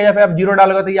k के जगह पे आप 0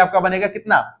 डालोगे तो ये आपका बनेगा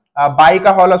कितना? बाई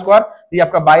का होल स्क्वायर, ये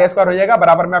आपका बाई स्क्वायर हो जाएगा,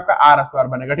 बराबर में आपका आर स्क्वायर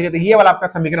बनेगा, ठीक है। तो ये वाला आपका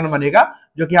समीकरण बनेगा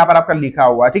जो कि यहाँ पर आपका लिखा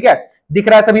हुआ है, ठीक है। दिख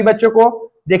रहा है सभी बच्चों को?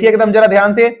 देखिए एकदम जरा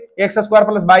ध्यान से, x square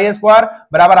plus by square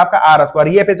बराबर आपका आर स्क्वायर।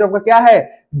 ये पे आपका क्या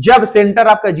है? जब सेंटर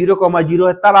आपका 0,0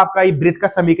 है तब आपका ये वृत्त का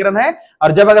समीकरण है,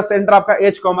 और जब अगर सेंटर आपका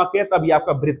h, k तब ये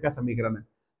आपका वृत्त का समीकरण है।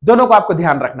 दोनों को आपको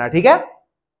ध्यान रखना है, ठीक है।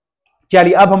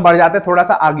 चलिए अब हम बढ़ जाते हैं थोड़ा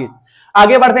सा आगे।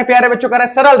 आगे बढ़ते हैं प्यारे बच्चों, कर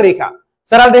सरल रेखा।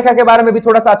 सरल रेखा के बारे में भी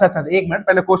थोड़ा सा अच्छा, एक मिनट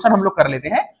पहले क्वेश्चन हम लोग कर लेते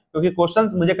हैं, क्योंकि क्वेश्चन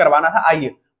मुझे करवाना था।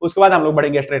 आइए उसके बाद हम लोग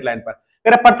बढ़ेंगे स्ट्रेट लाइन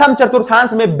पर। प्रथम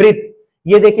चतुर्थांश में वृत्त,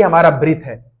 ये देखिए हमारा वृत्त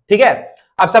है, ठीक है।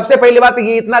 अब सबसे पहली बात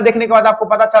ये, इतना देखने के बाद आपको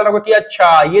पता चल रहा होगा कि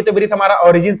अच्छा ये तो वृत्त हमारा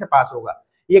ओरिजिन से पास होगा।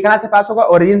 ये कहां से पास होगा?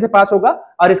 ओरिजिन से पास होगा।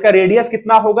 और इसका रेडियस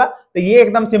कितना होगा? तो ये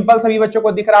एकदम सिंपल सभी बच्चों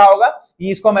को दिख रहा होगा।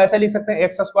 इसको हम ऐसे लिख सकते हैं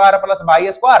x square plus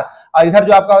by square, और इधर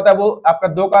जो आपका होता है वो आपका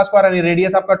 2 का स्क्वायर, यानी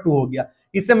रेडियस आपका 2 हो गया।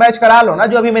 इससे मैच करा लो ना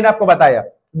जो अभी मैंने आपको बताया।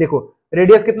 देखो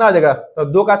रेडियस कितना हो जाएगा? तो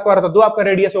 2 का स्क्वायर, तो 2 आपका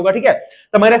रेडियस होगा, ठीक है।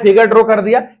 तो मैंने फिगर ड्रॉ कर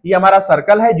दिया। ये हमारा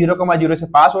सर्कल है, 0,0 से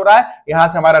पास हो रहा है। यहां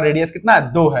से हमारा रेडियस कितना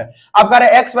है? 2 है। अब कह रहे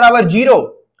हैं x बराबर 0,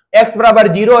 x बराबर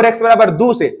 0 और x बराबर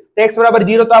 2 से, तो x बराबर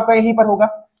 0 तो आपका यहीं पर होगा।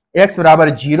 x बराबर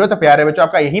 0 तो प्यारे बच्चों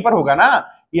आपका यहीं पर होगा ना।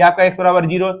 ये आपका x बराबर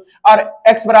 0 और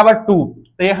x बराबर 2,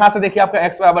 तो यहां से देखिए आपका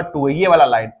x बराबर 2 है, ये वाला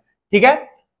लाइन, ठीक है।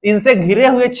 इनसे घिरे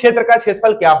हुए क्षेत्र का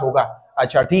क्षेत्रफल क्या होगा?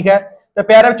 अच्छा ठीक है। तो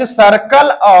प्यारे बच्चों सर्कल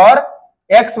और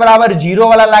x बराबर 0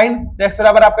 वाला लाइन, तो x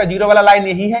बराबर आपका 0 वाला लाइन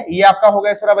यही है, ये आपका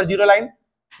होगा x बराबर 0 लाइन।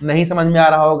 नहीं समझ में आ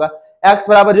रहा होगा? x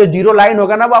बराबर जो 0 लाइन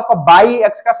होगा ना वो आपका बाई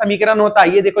x का समीकरण होता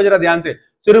है। ये देखो जरा ध्यान से,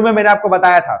 शुरू में मैंने आपको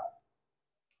बताया था।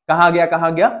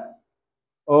 कहां गया?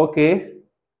 ओके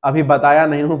अभी बताया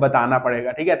नहीं हूं, बताना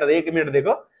पड़ेगा, ठीक है। तो 1 मिनट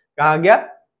देखो, कहां गया?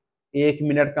 1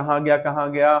 मिनट,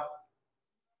 कहां गया?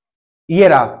 ये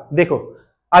रहा, देखो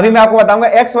अभी मैं आपको बताऊंगा।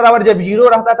 x बराबर जब 0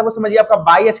 रहता है तब तो समझिए आपका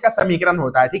बाई h का समीकरण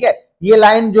होता है, ठीक है। ये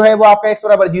लाइन जो है वो आपका x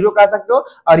बराबर 0 कह सकते हो,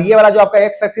 और ये वाला जो आपका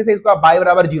x एक्सिस है इसको आप बाई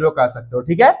बराबर 0 कह सकते हो,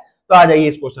 ठीक है। तो आ जाइए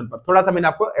इस क्वेश्चन पर, थोड़ा सा मैंने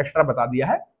आपको एक्स्ट्रा बता दिया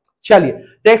है। चलिए,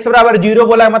 तो x बराबर 0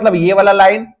 बोला है मतलब ये वाला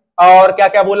लाइन, और क्या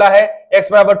क्या बोला है?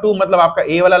 x बराबर 2 मतलब आपका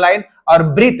a वाला लाइन, और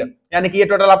वृत्त यानी कि ये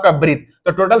टोटल आपका वृत्त।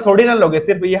 तो टोटल थोड़ी ना लोगे,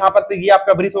 सिर्फ यहां पर से ये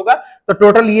आपका वृत्त होगा। तो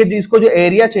टोटल ये इसको जो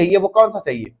एरिया चाहिए वो कौन सा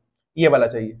चाहिए? ये वाला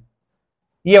चाहिए,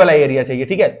 ये वाला एरिया चाहिए,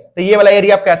 ठीक है। तो ये वाला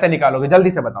एरिया आप कैसे निकालोगे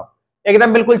जल्दी से बताओ?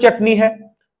 एकदम बिल्कुल चटनी है।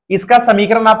 इसका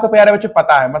समीकरण आपको प्यारे बच्चों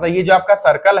पता है, मतलब ये जो आपका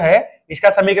सर्कल है इसका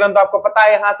समीकरण तो आपको पता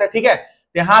है यहां से, ठीक है।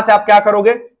 तो यहां से आप क्या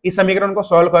करोगे? इस समीकरण को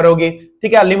सॉल्व करोगे,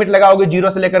 ठीक है। लिमिट लगाओगे 0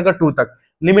 से लेकर के 2 तक।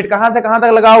 लिमिट कहां से कहां तक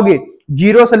लगाओगे?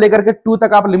 0 से लेकर के 2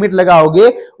 तक आप लिमिट लगाओगे।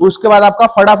 उसके बाद आपका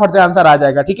फटाफट से आंसर आ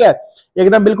जाएगा, ठीक है।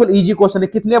 एकदम बिल्कुल इजी क्वेश्चन है।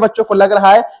 कितने बच्चों को लग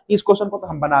रहा है इस क्वेश्चन को तो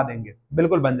हम बना देंगे?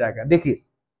 बिल्कुल बन जाएगा। देखिए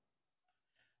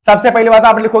सबसे पहली बात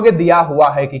आप लिखोगे दिया हुआ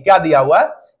है कि क्या दिया हुआ है?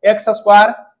 एक्स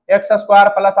स्क्वायर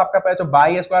प्लस आपका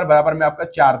बाई स्क्वायर बराबर में आपका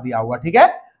 4 दिया हुआ, ठीक है।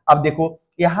 अब देखो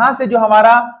यहां से जो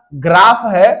हमारा ग्राफ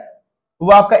है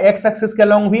वो आपका एक्स एक्सिस के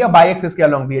अलोंग भी है, बाई एक्सिस के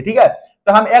अलोंग भी है, ठीक है।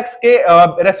 तो हम एक्स के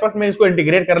रेस्पेक्ट में इसको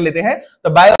इंटीग्रेट कर लेते हैं। तो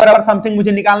बाई बराबर समथिंग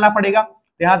मुझे निकालना पड़ेगा।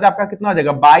 तो यहां से आपका कितना हो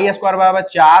जाएगा? बाई स्क्वायर बराबर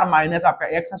 4 माइनस आपका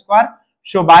एक्स स्क्वायर।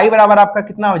 सो बाई बराबर आपका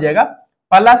कितना हो जाएगा?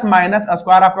 प्लस माइनस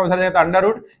स्क्वायर आपका उधर जाएगा अंडर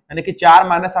रूट, यानी कि 4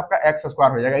 माइनस आपका एक्स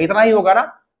स्क्वायर हो जाएगा। इतना ही होगा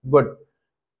ना? गुड।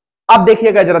 अब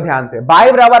देखिएगा जरा ध्यान से,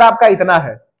 बाई बराबर आपका इतना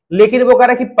है, लेकिन वो कह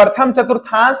रहा है कि प्रथम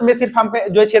चतुर्थांश में सिर्फ हमको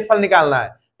जो क्षेत्रफल निकालना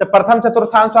है। तो प्रथम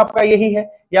चतुर्थांश तो आपका यही है,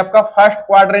 ये आपका फर्स्ट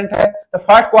क्वाड्रेंट है। तो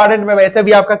फर्स्ट क्वाड्रेंट में वैसे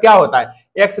भी आपका क्या होता है?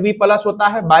 एक्स भी प्लस होता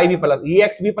है, बाई भी प्लस, ये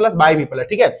एक्स भी प्लस बाई भी प्लस,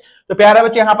 ठीक है। तो प्यारे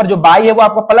बच्चे यहाँ पर जो बाई है वो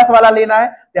आपको प्लस वाला लेना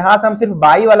है। यहां से हम सिर्फ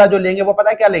बाई वाला जो लेंगे वो पता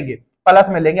है क्या लेंगे? प्लस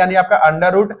में लेंगे, यानी आपका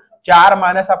अंडर रूट 4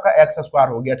 माइनस आपका एक्स स्क्वायर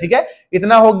हो गया, ठीक है।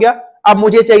 इतना हो गया। अब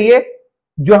मुझे चाहिए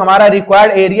जो हमारा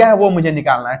रिक्वायर्ड एरिया है वो मुझे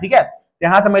निकालना है, ठीक है।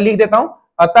 यहां से मैं लिख देता हूं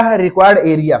अतः रिक्वायर्ड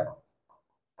एरिया,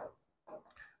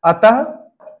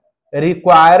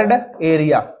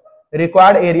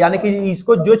 रिक्वायर्ड एरिया यानी कि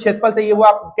इसको जो क्षेत्रफल चाहिए वो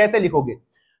आप कैसे लिखोगे?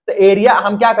 तो एरिया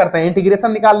हम क्या करते हैं?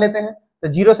 इंटीग्रेशन निकाल लेते हैं। तो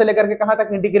 0 से लेकर के कहां तक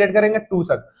इंटीग्रेट करेंगे? 2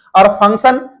 तक। और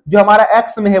फंक्शन जो हमारा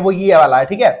x में है वो ये वाला है,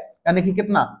 ठीक है। यानी कि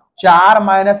कितना? 4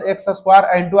 माइनस एक्स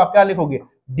स्क्वायर इंटू आप क्या लिखोगे?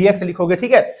 dx लिखोगे,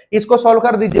 ठीक है। इसको सॉल्व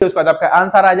कर दीजिए, उसके बाद आपका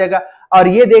आंसर आ जाएगा। और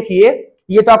ये देखिए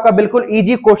ये तो आपका बिल्कुल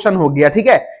इजी क्वेश्चन हो गया, ठीक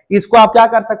है। इसको आप क्या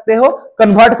कर सकते हो?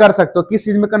 कन्वर्ट कर सकते हो। किस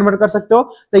चीज में कन्वर्ट कर सकते हो?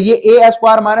 तो ये ए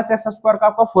स्क्वायर माइनस एक्स स्क्वायर का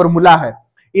आपका फॉर्मूला है।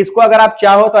 इसको अगर आप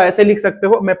चाहो तो ऐसे लिख सकते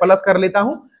हो, मैं प्लस कर लेता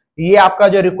हूं, ये आपका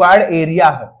जो रिक्वायर्ड एरिया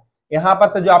है, यहां पर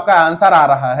से जो आपका आंसर आ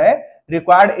रहा है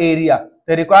रिक्वायर्ड एरिया,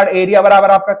 तो रिक्वायर्ड एरिया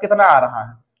बराबर आपका कितना आ रहा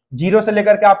है, 0 से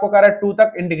लेकर के आपको कह रहा है 2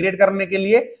 तक इंटीग्रेट करने के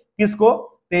लिए किसको,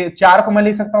 4 को मैं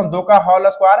लिख सकता हूं 2 का होल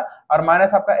स्क्वायर और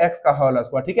माइनस आपका x का होल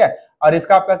स्क्वायर, ठीक है, और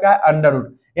इसका आपका क्या है अंडर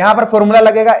रूट, यहां पर फॉर्मूला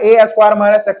लगेगा a square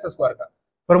minus x square का,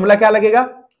 फॉर्मूला क्या लगेगा,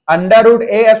 under root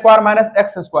a square minus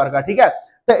x square का, ठीक है।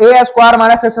 तो a square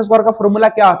minus x square का फॉर्मूला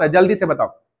क्या होता है, जल्दी से बताओ,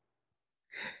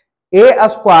 a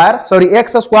square sorry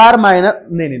x square minus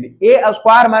नहीं a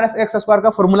square minus x square का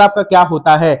फॉर्मूला आपका क्या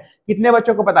होता है, कितने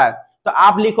बच्चों को पता है, तो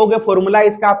आप लिखोगे फॉर्मूला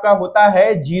इसका आपका होता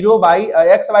है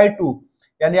 0/x/2,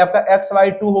 यानी आपका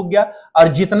x/2 हो गया, और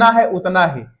जितना है उतना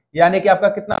ही, यानी कि आपका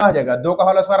कितना हो जाएगा 2 का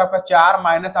होल स्क्वायर आपका 4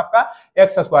 माइनस आपका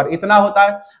x स्क्वायर इतना होता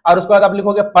है, और उसके बाद आप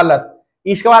लिखोगे प्लस,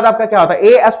 इसके बाद आपका क्या होता है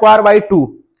a स्क्वायर बाई 2,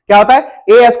 क्या होता है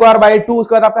a स्क्वायर बाई 2,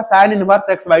 उसके बाद आपका साइन इनवर्स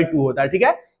x/2 होता है, ठीक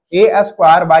है, a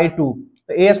स्क्वायर बाई 2,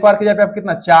 तो a स्क्वायर की जगह पे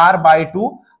कितना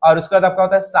 4/2, और उसके बाद आपका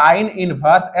होता है साइन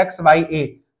इनवर्स x/a,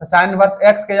 तो साइन इनवर्स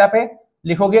x के जगह पे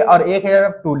लिखोगे और a के जगह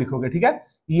पे 2 लिखोगे, ठीक है,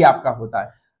 ये आपका होता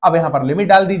है। अब यहां पर लिमिट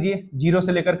डाल दीजिए 0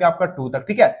 से लेकर के आपका 2 तक,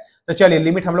 ठीक है, तो चलिए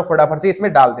लिमिट हम लोग फटाफट से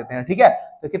इसमें डाल देते हैं, ठीक है,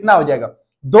 तो कितना हो जाएगा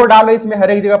 2 डालो इसमें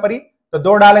हर एक जगह पर ही, तो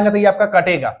 2 डालेंगे तो ये आपका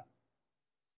कटेगा,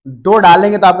 2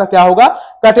 डालेंगे तो आपका क्या होगा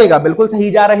कटेगा, बिल्कुल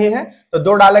सही जा रहे हैं, तो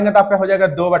 2 डालेंगे तो आपका हो जाएगा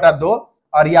 2/2,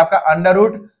 और ये आपका अंडर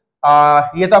रूट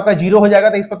ये तो आपका 0 हो जाएगा,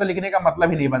 तो इसको तो लिखने का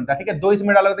मतलब ही नहीं बनता, ठीक है, 2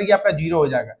 इसमें डालोगे तो ये आपका 0 हो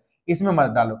जाएगा, इसमें मत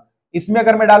डालो, इसमें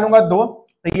अगर मैं डालूंगा 2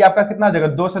 तो ये आपका कितना हो जाएगा,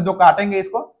 2 से 2 काटेंगे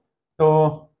इसको,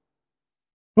 तो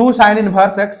 2 साइन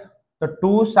इनवर्स x, तो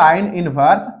 2 साइन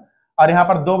इनवर्स, और यहाँ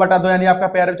पर 2/2 यानी आपका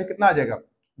प्यारे बच्चे कितना आ जाएगा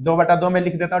 2/2 में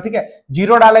लिख देता हूं, ठीक है,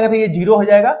 0 डालेंगे तो ये 0 हो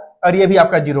जाएगा और ये भी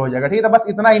आपका 0 हो जाएगा, ठीक है, तो बस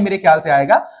इतना ही मेरे ख्याल से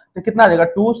आएगा, तो कितना आ जाएगा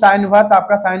 2 साइन इनवर्स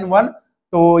आपका साइन 1,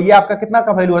 तो ये आपका कितना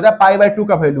का वैल्यू होता है π/2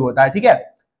 का वैल्यू होता है, ठीक है,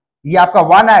 ये आपका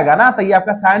 1 आएगा ना, तो ये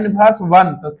आपका साइन इनवर्स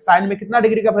 1, तो साइन में कितना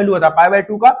डिग्री का वैल्यू होता है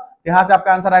π/2 का, यहां से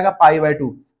आपका आंसर आएगा π/2,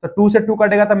 तो 2 से 2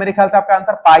 कटेगा तो मेरे ख्याल से आपका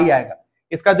आंसर पाई आएगा,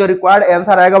 इसका जो रिक्वायर्ड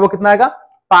आंसर आएगा वो कितना आएगा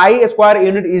pi square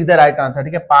unit is the right answer,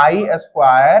 ठीक है, पाई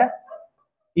स्क्वायर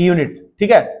यूनिट,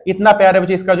 ठीक है, इतना प्यारे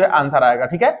बच्चे इसका जो आंसर आएगा,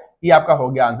 ठीक है, ये आपका हो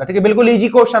गया आंसर, ठीक है, बिल्कुल इजी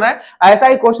क्वेश्चन है, ऐसा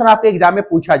ही क्वेश्चन आपके एग्जाम में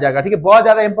पूछा जाएगा, ठीक है, बहुत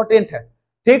ज्यादा इंपॉर्टेंट है,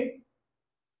 ठीक।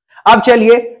 अब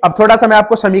चलिए अब थोड़ा सा मैं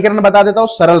आपको समीकरण बता देता हूं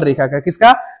सरल रेखा का,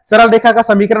 किसका सरल रेखा का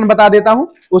समीकरण बता देता हूं,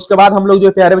 उसके बाद हम लोग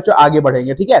जो प्यारे बच्चों आगे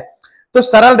बढ़ेंगे, ठीक है। तो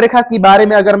सरल रेखा के बारे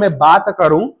में अगर मैं बात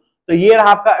करूं तो ये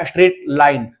रहा आपका स्ट्रेट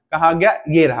लाइन, कहां गया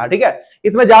ये रहा, ठीक है,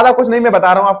 इसमें ज्यादा कुछ नहीं मैं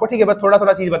बता रहा हूं आपको, ठीक है, बस थोड़ा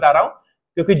थोड़ा चीज बता रहा हूं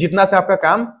क्योंकि जितना से आपका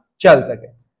काम चल सके।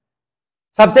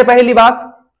 सबसे पहली बात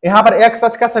यहां पर एक्स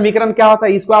अक्ष का समीकरण क्या होता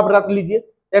है, इसको आप रख लीजिए,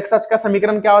 एक्स अक्ष का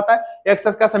समीकरण क्या होता है, एक्स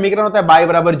अक्ष का समीकरण होता है y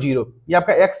बराबर 0, ये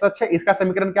आपका एक्स अक्ष है, इसका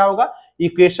समीकरण क्या होगा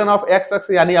इक्वेशन ऑफ एक्स अक्ष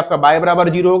यानी आपका y बराबर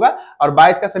 0 होगा, और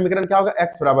y का समीकरण क्या होगा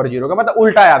x बराबर 0 होगा, मतलब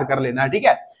उल्टा याद कर लेना है, ठीक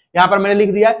है। यहां पर मैंने लिख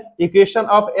दिया इक्वेशन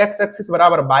ऑफ एक्स एक्सिस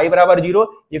बराबर y बराबर 0,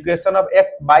 इक्वेशन ऑफ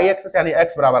y एक्सिस यानी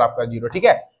x बराबर आपका 0, ठीक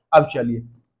है। अब चलिए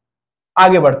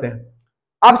आगे बढ़ते हैं,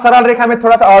 अब सरल रेखा में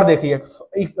थोड़ा सा और देखिए,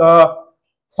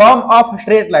 फॉर्म ऑफ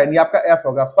स्ट्रेट लाइन, ये आपका f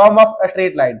होगा, फॉर्म ऑफ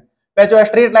स्ट्रेट लाइन, जो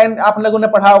स्ट्रेट लाइन आप लोगों ने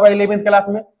पढ़ा होगा 11th क्लास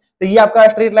में, तो ये आपका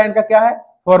स्ट्रेट लाइन का क्या है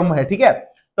फॉर्म है, ठीक है।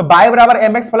 तो y बराबर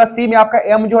mx प्लस c में आपका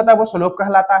m जो होता है वो स्लोप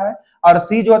कहलाता है, और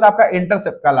c जो होता है आपका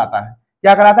इंटरसेप्ट कहलाता है,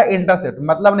 क्या कहलाता है इंटरसेप्ट,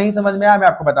 मतलब नहीं समझ में आया मैं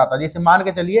आपको बताता हूं, जैसे मान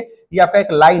के चलिए ये आपका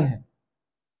एक लाइन है,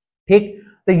 ठीक,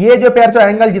 तो ये जो पैर जो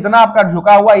एंगल जितना आपका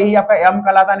झुका हुआ यही आपका m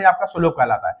कहलाता है, आपका स्लोप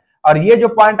कहलाता है, और ये जो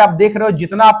पॉइंट आप देख रहे हो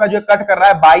जितना आपका जो कट कर रहा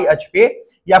है बाई अक्ष पे,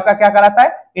 ये आपका क्या कहलाता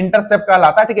है इंटरसेप्ट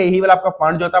कहलाता है, ठीक है, यही वाला आपका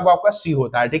पॉइंट जो होता है वो आपका सी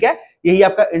होता है, ठीक है, यही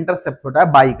आपका इंटरसेप्ट होता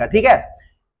है बाई का, ठीक है।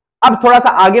 अब थोड़ा सा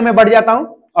आगे मैं बढ़ जाता हूं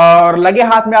और लगे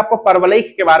हाथ में आपको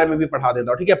परवलयिक के बारे में भी पढ़ा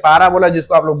देता हूं, ठीक है, पाराबोला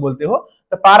जिसको आप लोग बोलते हो,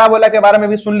 तो पाराबोला के बारे में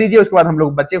भी सुन लीजिए, उसके बाद हम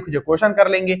लोग बच्चे जो क्वेश्चन कर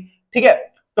लेंगे, ठीक है।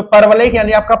 तो परवलयिक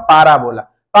यानी आपका पाराबोला,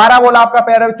 पाराबोला आपका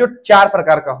पैरा बच्चों 4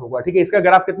 प्रकार का होगा, ठीक है, इसका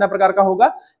ग्राफ कितना प्रकार का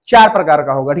होगा 4 प्रकार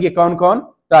का होगा, ठीक है, कौन कौन,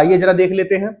 तो आइए जरा देख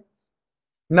लेते हैं।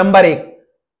 नंबर 1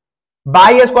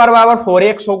 y स्क्वायर बराबर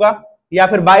 4x होगा, या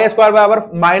फिर y स्क्वायर बराबर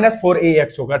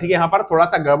 -4ax होगा, ठीक है, यहां पर थोड़ा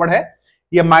सा गड़बड़ है,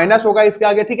 ये माइनस होगा इसके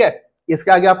आगे, ठीक है,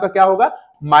 इसके आगे आपका क्या होगा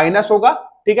माइनस होगा,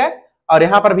 ठीक है, और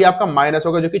यहां पर भी आपका माइनस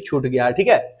होगा जो कि छूट गया है, ठीक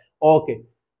है, ओके।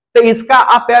 तो इसका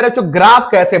आप प्यारे बच्चों ग्राफ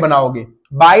कैसे बनाओगे,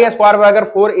 y स्क्वायर बराबर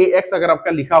 4ax अगर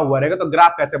आपका लिखा हुआ रहेगा तो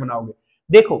ग्राफ कैसे बनाओगे,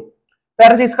 देखो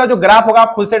प्यारे इसका जो ग्राफ होगा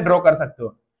आप खुद से ड्रॉ कर सकते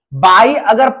हो, y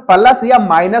अगर प्लस या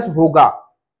माइनस होगा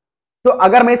तो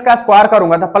अगर मैं इसका स्क्वायर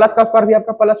करूंगा तो प्लस का स्क्वायर भी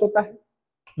आपका प्लस होता है,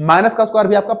 माइनस का स्क्वायर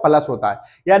भी आपका प्लस होता है,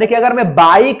 यानी कि अगर मैं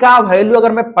y का वैल्यू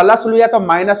अगर मैं प्लस लू या तो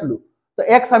माइनस लू तो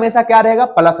x हमेशा क्या रहेगा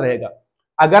प्लस रहेगा,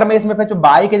 अगर मैं इसमें जो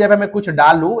बाई के जगह में कुछ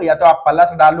डालू, या तो आप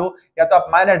प्लस डालो या तो आप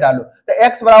माइनस डालो, तो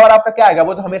एक्स बराबर आपका क्या आएगा,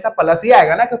 वो तो हमेशा प्लस ही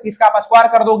आएगा ना, क्योंकि इसका आप स्क्वायर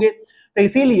कर दोगे। तो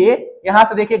इसीलिए यहां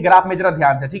से देखिए ग्राफ में जरा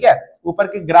ध्यान से, ठीक है, ऊपर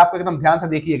के ग्राफ को एकदम ध्यान से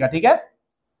देखिएगा, ठीक है,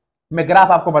 मैं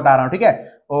ग्राफ आपको बता रहा हूं, ठीक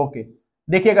है, ओके,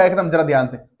 देखिएगा एकदम जरा ध्यान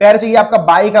से। प्यारे चाहिए आपका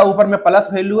बाई का ऊपर में प्लस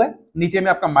वैल्यू है, नीचे में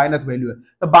आपका माइनस वैल्यू है,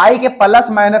 तो बाई के प्लस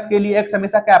माइनस के लिए एक्स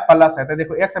हमेशा क्या प्लस है, तो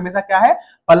देखो एक्स हमेशा क्या है,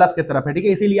 प्लस की तरफ है, ठीक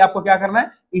है, इसीलिए आपको क्या करना है,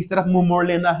 इस तरफ मुंह मोड़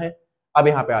लेना है। अब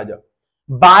यहां पे आ जाओ,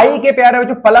 बाई के प्यारे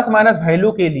बच्चों प्लस माइनस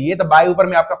वैल्यू के लिए, तो बाई ऊपर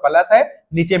में आपका प्लस है,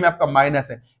 नीचे में आपका माइनस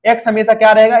है, एक्स हमेशा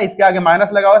क्या रहेगा, इसके आगे माइनस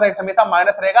लगा हुआ था, एक्स हमेशा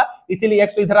माइनस रहेगा, इसीलिए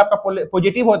एक्स तो इधर आपका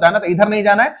पॉजिटिव होता है ना, तो इधर नहीं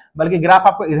जाना है, बल्कि ग्राफ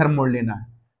आपको इधर मोड़ लेना है,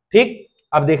 ठीक।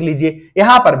 अब देख लीजिए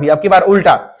यहां पर भी आपकी बार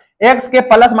उल्टा, एक्स के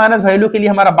प्लस माइनस वैल्यू के लिए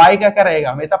हमारा बाई क्या क्या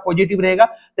रहेगा, हमेशा पॉजिटिव रहेगा,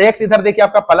 तो एक्स इधर देखिए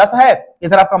आपका प्लस है,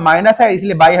 इधर आपका माइनस है,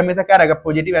 इसलिए बाई हमेशा क्या रहेगा,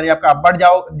 पॉजिटिव, यानी आपका अपवर्ड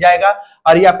जाएगा,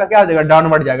 और ये आपका क्या हो जाएगा,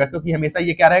 डाउनवर्ड जाएगा, क्योंकि हमेशा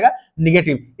ये क्या रहेगा,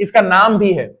 निगेटिव। इसका नाम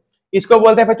भी है, इसको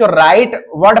बोलते हैं बच्चों right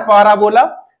word parabola,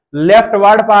 left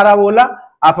word parabola,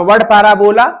 upward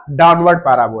parabola, downward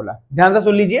parabola. ध्यान से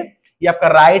सुन लीजिए, ये आपका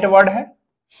राइट वर्ड है,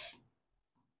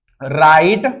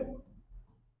 right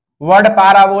word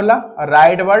parabola,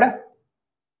 right word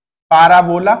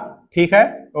parabola, ठीक है,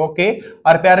 ओके।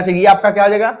 और प्यारे से ये आपका क्या हो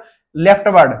जाएगा, लेफ्ट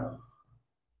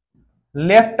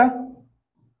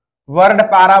वर्ड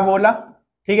पाराबोला,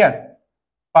 ठीक है,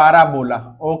 पाराबोला,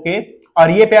 ओके। और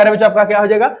ये प्यारे बच्चों आपका क्या हो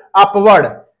जाएगा, अपवर्ड,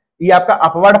 ये आपका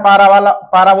अपवर्ड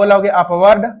पाराबोला हो गया,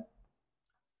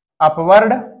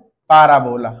 अपवर्ड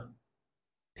पाराबोला,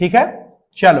 ठीक है,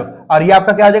 चलो। और ये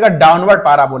आपका क्या हो जाएगा, डाउनवर्ड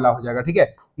पाराबोला हो जाएगा, ठीक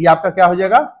है, ये आपका क्या हो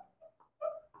जाएगा,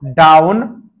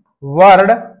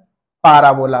 डाउनवर्ड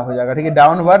पाराबोला हो जाएगा, ठीक है,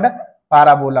 डाउनवर्ड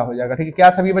पाराबोला हो जाएगा, ठीक है। क्या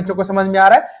सभी बच्चों को समझ में आ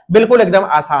रहा है, बिल्कुल एकदम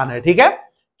आसान है, ठीक है।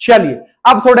 चलिए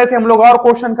अब थोड़े से हम लोग और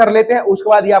क्वेश्चन कर लेते हैं, उसके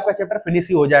बाद ये आपका चैप्टर फिनिश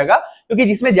ही हो जाएगा, क्योंकि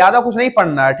जिसमें ज्यादा कुछ नहीं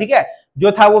पढ़ना है, ठीक है,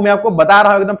 जो था वो मैं आपको बता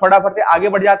रहा हूं, एकदम फटाफट से आगे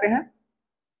बढ़ जाते हैं।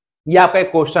 ये आपका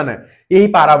एक क्वेश्चन है, यही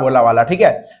पाराबोला वाला, ठीक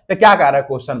है। तो क्या कह रहा है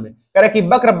क्वेश्चन में, कह रहा है कि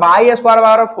वक्र बाई स्क्वायर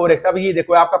बराबर 4x, अब ये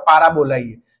देखो आपका पाराबोला ही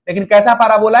है, लेकिन कैसा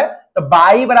पाराबोला है, तो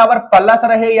बाई बराबर प्लस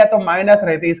रहे या तो माइनस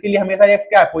रहे, तो इसके लिए हमेशा एक्स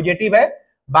क्या है, पॉजिटिव है,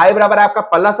 बाई बराबर आपका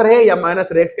प्लस रहे या माइनस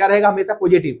रहे, एक्स क्या रहेगा, हमेशा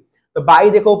पॉजिटिव। तो बाई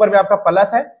देखो ऊपर में आपका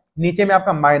प्लस है, नीचे में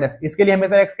आपका माइनस, इसके लिए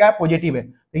हमेशा एक्स क्या है, पॉजिटिव है।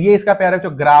 तो ये इसका प्यारा जो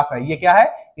ग्राफ है, ये क्या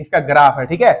है, इसका ग्राफ है,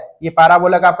 ठीक है, ये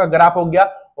पाराबोला का आपका ग्राफ हो गया,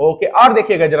 ओके। और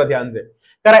देखिएगा जरा ध्यान से,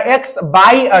 कह रहा एक्स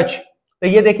बाई अच, तो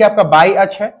ये देखिए आपका बाई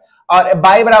अच है, और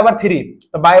बाई बराबर 3,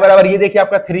 तो बाई बराबर ये देखिए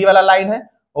आपका 3 वाला लाइन है,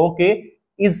 ओके।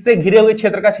 इससे घिरे हुए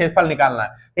क्षेत्र का क्षेत्रफल निकालना है,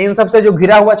 तो इन सबसे जो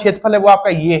घिरा हुआ क्षेत्रफल है वो आपका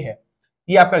ये है,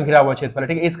 ये आपका घिरा हुआ क्षेत्रफल है,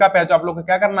 ठीक है। इसका तो आप लोग को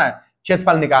क्या करना है,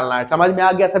 क्षेत्रफल निकालना है। समझ में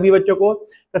आ गया सभी बच्चों को?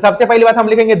 तो सबसे पहली बात हम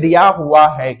लिखेंगे, दिया हुआ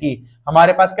है कि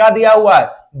हमारे पास क्या दिया हुआ है,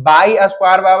 बाई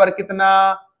स्क्वायर बराबर कितना,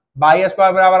 बाई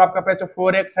स्क्वायर बराबर आपका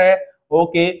 4x है,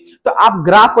 ओके। तो आप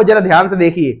ग्राफ को जरा ध्यान से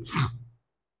देखिए,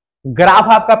 ग्राफ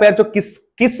आपका पैर जो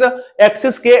किस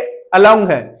एक्सिस के अलोंग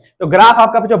है, तो ग्राफ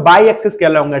आपका जो बाई एक्सिस के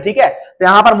अलोंग है, ठीक है। तो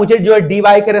यहां पर मुझे जो है डी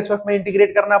वाई के रेस्पेक्ट में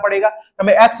इंटीग्रेट करना पड़ेगा, तो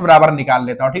मैं एक्स बराबर निकाल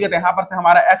लेता हूं, ठीक है। तो यहां पर से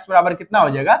हमारा एक्स बराबर कितना हो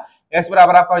जाएगा, एक्स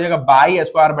बराबर आपका हो जाएगा बाई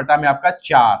स्क्वायर बटा में आपका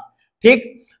 4, ठीक।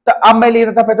 तो अब मैं लिख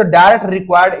देता हूं तो डायरेक्ट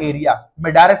रिक्वायर्ड एरिया,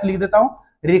 मैं डायरेक्ट लिख देता हूं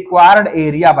रिक्वायर्ड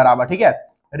एरिया बराबर, ठीक है,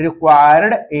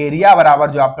 रिक्वायर्ड एरिया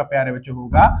बराबर जो आपका प्यारे बच्चों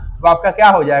होगा वो आपका क्या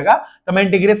हो जाएगा, तो मैं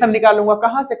इंटीग्रेशन निकालूंगा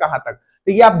कहां से कहां तक,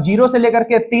 तो ये आप 0 से लेकर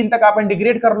के 3 तक आप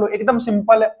इंटीग्रेट कर लो, एकदम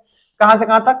सिंपल है। कहां से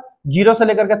कहां तक, 0 से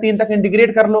लेकर के 3 तक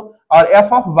इंटीग्रेट कर लो, और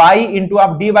एफ ऑफ वाई इंटू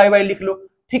आप डी वाई वाई लिख लो,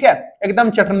 ठीक है, एकदम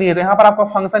चटनी है। तो यहाँ पर आपका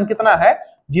फंक्शन कितना है,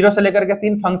 0 से लेकर के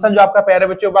 3, फंक्शन जो आपका प्यारे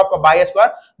बच्चों आपका बाई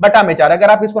स्क्वायर बटा में 4। अगर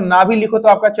आप इसको ना भी लिखो तो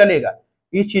आपका चलेगा,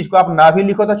 इस चीज को आप ना भी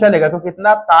लिखो तो चलेगा, क्योंकि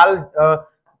इतना ताल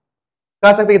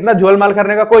कह सकते इतना झोलमाल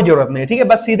करने का कोई जरूरत नहीं है, ठीक है।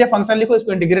 बस सीधे फंक्शन लिखो,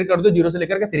 इसको इंटीग्रेट कर दो 0 से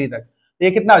लेकर के 3 तक,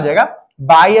 ये कितना हो जाएगा,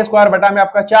 बाई स्क्वायर बटा में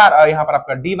आपका 4, और यहाँ पर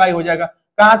आपका डी वाई हो जाएगा।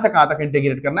 कहां से कहां तक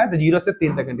इंटीग्रेट करना है, तो 0 से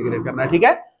 3 तक इंटीग्रेट करना है, ठीक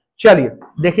है। चलिए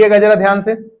देखिएगा जरा ध्यान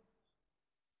से,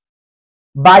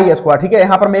 बाई स्क्वायर, ठीक है,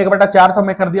 यहाँ पर मैं 1/4 तो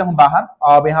मैं कर दिया हूं बाहर,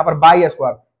 और यहाँ पर बाई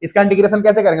स्क्वायर, इसका इंटीग्रेशन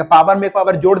कैसे करेंगे, पावर में एक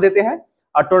पावर जोड़ देते हैं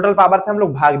और टोटल पावर से हम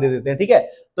लोग भाग दे देते हैं, ठीक है।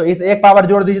 तो इस एक पावर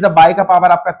जोड़ दीजिए तो बाई का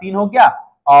पावर आपका 3 हो गया,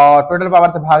 और टोटल पावर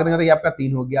से भाग देंगे तो ये आपका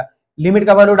 3 हो गया। लिमिट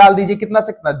का वैल्यू डाल दीजिए कितना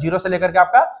से कितना, 0 से लेकर के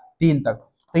आपका 3 तक,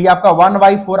 तो ये आपका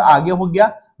 1/4 आगे हो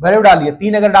गया। वैल्यू डालिए,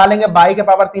 3 अगर डालेंगे बाई के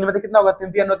पावर 3 में तो कितना होगा,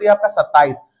 3 3 होती है आपका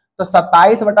 27, तो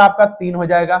 27 बटा आपका 3 हो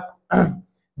जाएगा।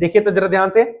 देखिए तो जरा ध्यान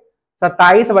से,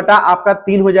 27 बटा आपका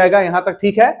 3 हो जाएगा यहां तक,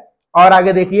 ठीक है। और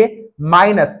आगे देखिए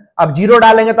माइनस, अब 0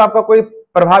 डालेंगे तो आपका कोई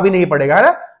प्रभाव ही नहीं पड़ेगा, है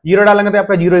ना, 0 डालेंगे तो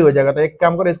आपका 0 ही हो जाएगा। तो एक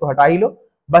काम करो, इसको हटा ही लो,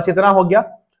 बस इतना हो गया।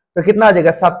 तो कितना आ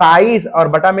जाएगा, 27 और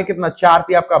बटा में कितना 4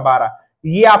 थी आपका 12,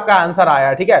 ये आपका आंसर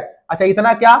आया, ठीक है। अच्छा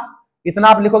इतना क्या, इतना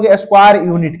आप लिखोगे स्क्वायर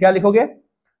यूनिट, क्या लिखोगे,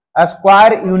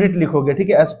 स्क्वायर यूनिट लिखोगे, ठीक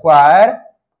है, स्क्वायर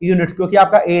यूनिट, क्योंकि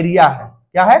आपका एरिया है,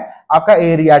 क्या है आपका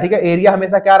एरिया, ठीक है, एरिया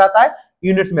हमेशा क्या रहता है,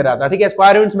 यूनिट्स में रहता है, ठीक है,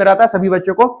 स्क्वायर यूनिट्स में रहता है, सभी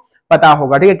बच्चों को पता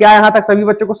होगा, ठीक है। क्या यहां तक सभी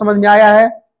बच्चों को समझ में आया है?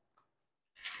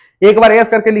 एक बार यस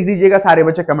करके लिख दीजिएगा सारे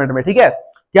बच्चे कमेंट में, ठीक है।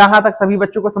 क्या यहां तक सभी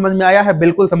बच्चों को समझ में आया है?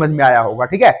 बिल्कुल समझ में आया होगा,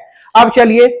 ठीक है। अब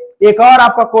चलिए एक और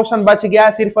आपका क्वेश्चन बच गया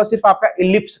है, सिर्फ और सिर्फ आपका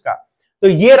इलिप्स का। तो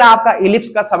ये रहा आपका इलिप्स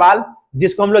का सवाल,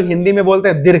 जिसको हम लोग हिंदी में बोलते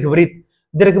हैं दीर्घवृत्त।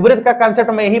 दीर्घवृत्त का कंसेप्ट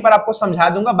मैं यहीं पर आपको समझा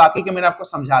दूंगा, बाकी के मैंने आपको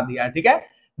समझा दिया है, ठीक है।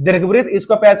 दीर्घवृत्त,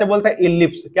 इसको पैसे बोलते हैं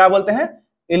इलिप्स, क्या बोलते हैं?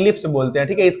 इलिप्स बोलते हैं,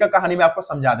 ठीक है। इसका कहानी मैं आपको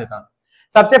समझा देता हूं।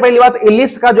 सबसे पहली बात,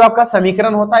 इलिप्स का जो आपका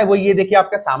समीकरण होता है वो ये देखिए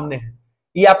आपके सामने है,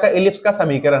 ये आपका इलिप्स का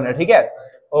समीकरण है, ठीक है।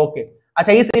 ओके,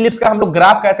 अच्छा, इस इलिप्स का हम लोग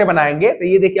ग्राफ कैसे बनाएंगे? तो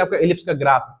ये देखिए आपका इलिप्स का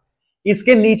ग्राफ है।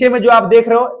 इसके नीचे में जो आप देख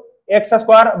रहे हो एक्स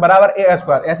स्क्वायर बराबर ए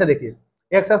स्क्वायर, ऐसे देखिए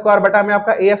एक्स स्क्वायर बटा में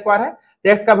आपका ए स्क्वायर है, तो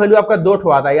एक्स का वैल्यू आपका दो ठो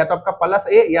आता है, या तो आपका प्लस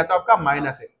ए या तो आपका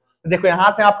माइनस ए। तो देखो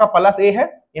यहां से आपका प्लस ए है,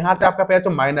 यहां से आपका तो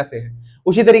माइनस ए है।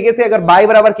 उसी तरीके से अगर बाई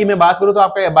बराबर की मैं बात करूं तो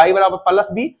आपका बाई बराबर प्लस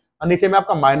बी और नीचे में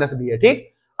आपका माइनस बी है, ठीक।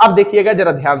 अब देखिएगा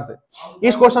जरा ध्यान से,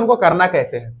 इस क्वेश्चन को करना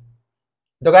कैसे है।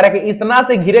 तो कह रहा है कि इतना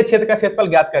से घिरे क्षेत्र का क्षेत्रफल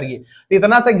ज्ञात करिए। तो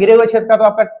इतना से घिरे हुए क्षेत्र का तो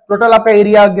आपका टोटल आपका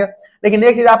एरिया आ गया। लेकिन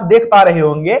एक चीज आप देख पा रहे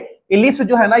होंगे, इलिप्स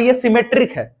जो है ना ये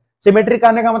सिमेट्रिक है। सिमेट्रिक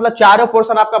कहने का मतलब चारों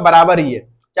पोर्शन आपका बराबर ही है,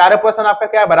 चारों पोर्शन आपका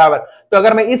क्या है, बराबर। तो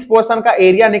अगर मैं इस पोर्शन का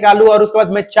एरिया निकालूं और उसके बाद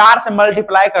मैं 4 से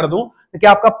मल्टीप्लाई कर दूं, तो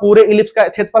क्या आपका पूरे इलिप्स का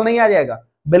क्षेत्रफल नहीं आ जाएगा?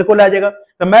 बिल्कुल आ जाएगा।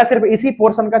 तो मैं सिर्फ इसी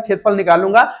पोर्शन का क्षेत्रफल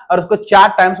निकालूंगा और उसको 4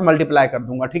 टाइम्स मल्टीप्लाई कर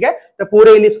दूंगा, ठीक है। तो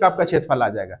पूरे इलिप्स का आपका क्षेत्रफल आ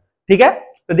जाएगा, ठीक है।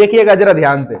 तो देखिएगा जरा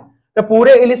ध्यान से, तो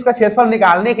पूरे इलिप्स का क्षेत्रफल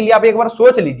निकालने के लिए आप एक बार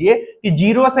सोच लीजिए कि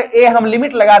 0 से a हम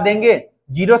लिमिट लगा देंगे,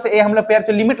 0 से a हम लोग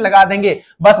पैर लिमिट लगा देंगे,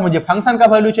 बस मुझे फंक्शन का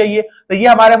वैल्यू चाहिए। तो ये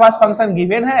हमारे पास फंक्शन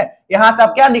गिवन है, यहां से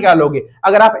आप क्या निकालोगे?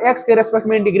 अगर आप x के रेस्पेक्ट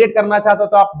में इंटीग्रेट करना चाहते हो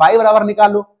तो आप y बराबर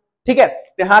निकालो, ठीक है।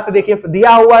 तो यहां से देखिए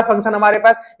दिया हुआ है फंक्शन हमारे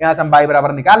पास, यहां से हम y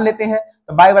बराबर निकाल लेते हैं।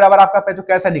 तो y बराबर आपका पैचो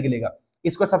कैसा निकलेगा,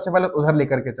 इसको सबसे पहले उधर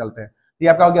लेकर के चलते हैं। ये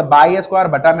आपका हो गया बाई स्क्वायर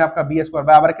बटा में आपका बी स्क्वायर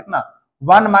बराबर कितना,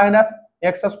 1 माइनस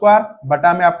एक्स स्क्वायर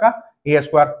बटा में आपका ए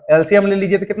स्क्वायर। एलसीएम ले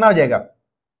लीजिए तो कितना हो जाएगा,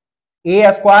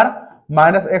 ए स्क्वायर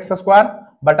माइनस एक्स स्क्वायर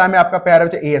बटा में आपका प्यारा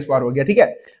बच्चा ए स्क्वायर हो गया, ठीक है।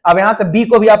 अब यहां से बी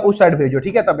को भी आप उस साइड भेजो,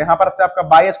 ठीक है। तब यहां पर से आपका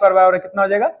बाई स्क्वायर बराबर कितना हो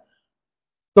जाएगा,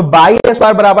 तो बाई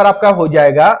स्क्वायर बराबर आपका हो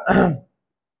जाएगा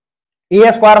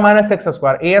ए स्क्वायर माइनस एक्स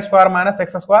स्क्वायर, ए स्क्वायर माइनस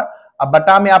एक्स स्क्वायर, अब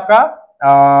बटा में आपका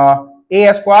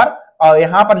ए स्क्वायर, और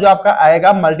यहां पर जो आपका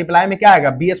आएगा मल्टीप्लाई में क्या आएगा,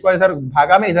 बी स्क्वायर इधर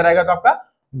भागा में, इधर आएगा तो आपका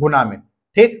गुना में,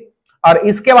 ठीक। और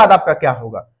इसके बाद आपका क्या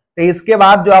होगा, तो इसके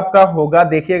बाद जो आपका होगा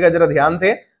देखिएगा जरा ध्यान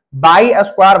से, बाई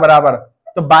स्क्वायर बराबर,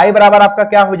 तो बाई बराबर आपका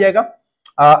क्या हो जाएगा,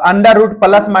 under root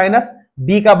plus minus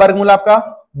B का वर्गमूल आपका,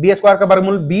 बी स्क्वायर का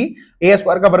वर्गमूल बी, ए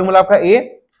स्क्वायर का वर्गमूल आपका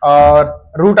ए,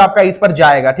 और रूट आपका इस पर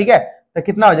जाएगा, ठीक है। तो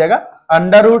कितना हो जाएगा,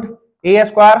 अंडर रूट ए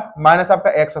स्क्वायर माइनस आपका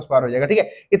एक्स स्क्वायर हो जाएगा, ठीक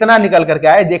है। इतना निकल करके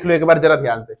आए, देख लो एक बार जरा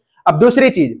ध्यान से। अब दूसरी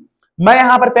चीज, मैं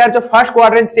यहां पर प्यार जो फर्स्ट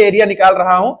क्वाड्रेंट से एरिया निकाल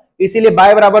रहा हूं, इसीलिए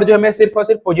बाय बराबर जो है मैं सिर्फ और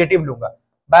सिर्फ पॉजिटिव लूंगा,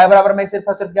 बाय बराबर मैं सिर्फ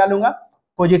और सिर्फ क्या लूंगा,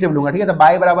 पॉजिटिव लूंगा, ठीक है। तो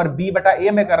बाय बराबर बी बटा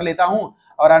ए में कर लेता हूं,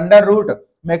 और अंडर रूट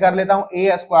में कर लेता हूं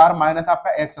ए स्क्वायर माइनस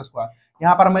आपका एक्स स्क्वायर।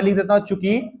 यहां पर मैं लिख देता हूं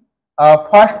चूंकि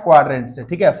फर्स्ट क्वाड्रेंट से,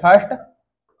 ठीक है, फर्स्ट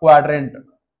क्वाड्रेंट,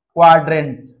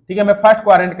 ठीक है, मैं फर्स्ट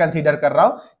क्वाड्रेंट कंसीडर कर रहा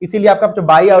हूं, इसीलिए आपका जो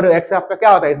बाई और एक्स आपका क्या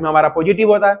होता है, इसमें हमारा पॉजिटिव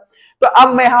होता है। तो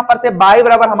अब मैं यहां पर से बाई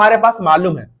बराबर हमारे पास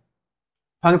मालूम है,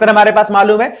 फंक्शन हमारे पास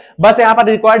मालूम है, बस यहां पर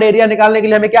रिक्वायर्ड एरिया निकालने के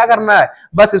लिए हमें क्या करना है,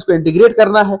 बस इसको इंटीग्रेट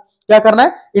करना है। क्या करना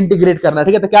है, इंटीग्रेट करना है,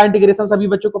 ठीक है। तो क्या इंटीग्रेशन सभी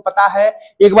बच्चों को पता है,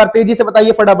 एक बार तेजी से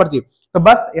बताइए फटाफट जी। तो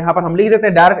बस यहां पर हम लिख देते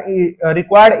हैं डायरेक्ट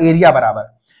रिक्वायर्ड एरिया बराबर,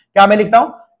 क्या मैं लिखता हूं,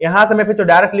 यहां से मैं फिर तो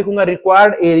डायरेक्ट लिखूंगा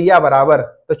रिक्वायर्ड एरिया बराबर।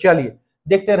 तो चलिए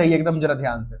देखते रहिए एकदम जरा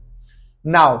ध्यान से।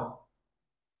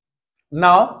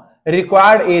 नाउ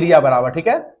रिक्वायर्ड एरिया बराबर, ठीक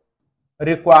है,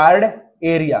 रिक्वायर्ड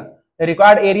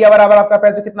एरिया बराबर आपका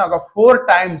पैसे कितना होगा, 4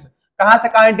 टाइम्स, कहां से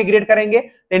कहां इंटीग्रेट करेंगे,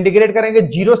 तो इंटीग्रेट करेंगे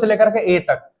 0 से लेकर के a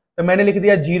तक। तो मैंने लिख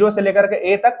दिया 0 से लेकर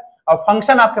के a तक, और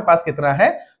फंक्शन आपके पास कितना है,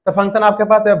 तो फंक्शन आपके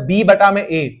पास है b बटा में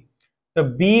a, तो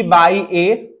b बाई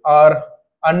a, और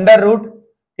अंडर रूट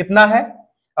कितना है,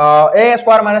 a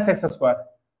square minus x square,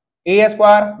 a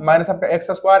square minus आपका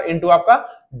एक्स स्क्वायर इंटू आपका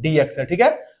dx है, ठीक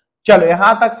है। चलो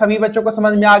यहां तक सभी बच्चों को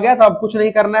समझ में आ गया, तो अब कुछ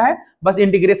नहीं करना है, बस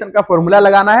इंटीग्रेशन का फॉर्मूला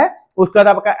लगाना है, उसके बाद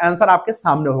आपका आंसर आपके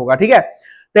सामने होगा, ठीक है।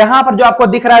 तो यहां पर जो आपको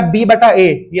दिख रहा है b बटा a,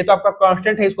 ये तो आपका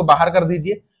कांस्टेंट है, इसको बाहर कर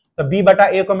दीजिए। तो b बटा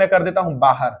a को मैं कर देता हूं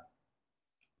बाहर,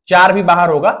 4 भी बाहर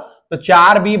होगा, तो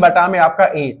 4b बटा में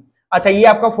आपका a। अच्छा ये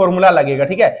आपका फॉर्मूला लगेगा,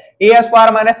 ठीक है, a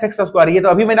square minus x square, ये तो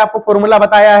अभी मैंने आपको फॉर्मूला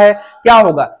बताया है, क्या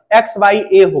होगा, x बाई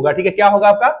a होगा, ठीक है। क्या होगा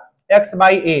आपका x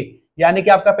बाई a, यानी कि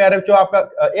आपका प्यारे जो आपका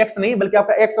x नहीं बल्कि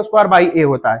आपका एक्स स्क्वायर बाई a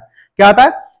होता है, क्या होता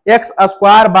है, एक्स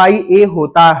स्क्वायर बाई a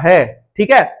होता है,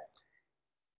 ठीक है।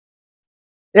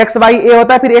 एक्स बाई ए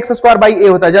होता है, फिर एक्स स्क्वायर बाई ए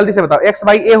होता है। जल्दी से बताओ, एक्स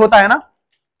बाई ए होता है ना?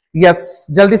 यस,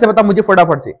 जल्दी से बताओ मुझे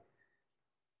फटाफट से।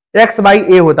 एक्स बाई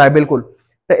ए होता है बिल्कुल।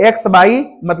 तो एक्स बाई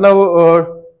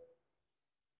मतलब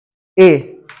ए,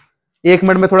 एक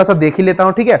मिनट में थोड़ा सा देख ही लेता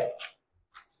हूं, ठीक है?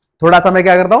 थोड़ा सा मैं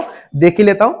क्या करता हूं, देख ही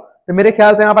लेता हूं। तो मेरे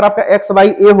ख्याल से यहां पर आपका एक्स बाई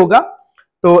ए होगा,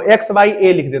 तो एक्स बाई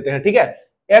ए लिख देते हैं, ठीक है?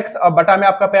 एक्स और बटा में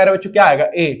आपका प्यारे बच्चों क्या आएगा,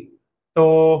 ए। तो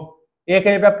ए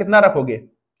के पे आप कितना रखोगे,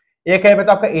 ए के पे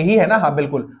तो आपका ए ही है ना, हाँ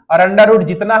बिल्कुल। और अंडर रूट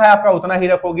जितना है आपका उतना ही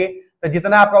रखोगे, तो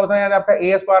जितना आपका उतना यानी आपका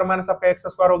ए स्क्वायर माइनस आपका एक्स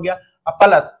स्क्वायर हो गया। अब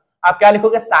प्लस आप क्या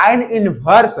लिखोगे, साइन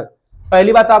इनवर्स।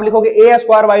 पहली बात तो आप लिखोगे ए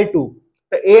स्क्वायर बाई 2,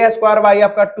 तो ए स्क्वायर बाई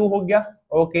आपका 2 हो गया,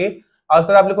 ओके। और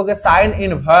उसके बाद आप लिखोगे साइन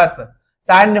इनवर्स।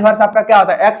 साइन इनवर्स आपका क्या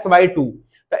होता है, एक्स बाई 2।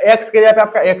 तो एक्स के जगह पे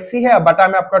आपका एक्स ही है, बटा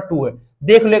में आपका 2 है।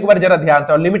 देख लो एक बार जरा ध्यान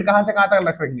से, और लिमिट कहां से कहां तक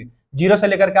रखेंगे, 0 से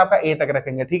लेकर के आपका ए तक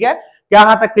रखेंगे, ठीक है? क्या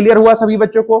यहां तक क्लियर हुआ सभी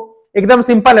बच्चों को? एकदम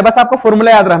सिंपल है, बस आपको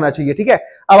फॉर्मूला याद रहना चाहिए, ठीक है?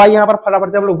 अब आइए यहाँ पर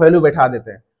फटाफट से हम लोग वैल्यू बैठा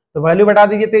देते हैं। तो वैल्यू बैठा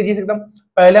दीजिए तेजी से एकदम।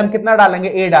 पहले हम कितना डालेंगे,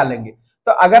 ए डालेंगे।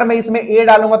 तो अगर मैं इसमें ए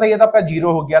डालूंगा तो ये तो आपका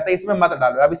 0 हो गया, तो इसमें मत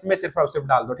डालो, अब इसमें सिर्फ और सिर्फ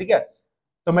डाल दो, ठीक है?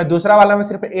 तो मैं दूसरा वाला में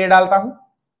सिर्फ ए डालता हूं।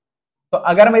 तो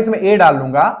अगर मैं इसमें ए डाल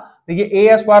लूंगा तो ये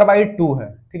ए स्क्वायर बाई 2 है,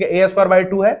 ठीक है? ए स्क्वायर बाई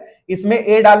 2 है, इसमें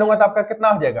ए डालूंगा तो आपका कितना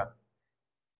हो जाएगा,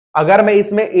 अगर मैं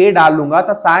इसमें ए डालूंगा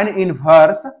तो साइन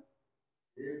इनवर्स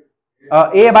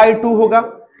ए बाई 2 होगा।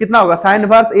 कितना होगा, साइन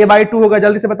इनवर्स ए बाई 2 होगा।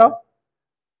 जल्दी से बताओ,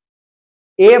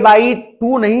 ए बाई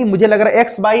 2 नहीं, मुझे लग रहा है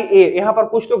एक्स बाई ए, यहां पर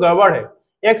कुछ तो गड़बड़ है।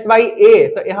 एक्स बाई ए,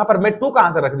 तो यहां पर मैं 2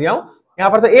 कहां से रख दिया हूं,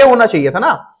 यहां पर तो ए होना चाहिए था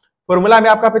ना। फॉर्मूला में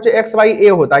आपका पीछे एक्स बाई ए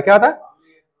होता है, क्या होता है,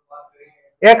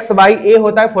 एक्स बाई ए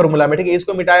होता है फॉर्मूला में, ठीक है?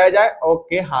 इसको मिटाया जाए,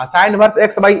 ओके, हाँ, साइन इनवर्स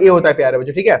एक्स बाई ए होता है प्यारे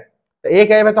बच्चों, ठीक है? तो ए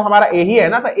क्या है, तो हमारा ए ही है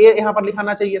ना, तो ए यहां पर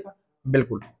लिखाना चाहिए था,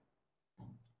 बिल्कुल।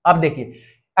 अब देखिए,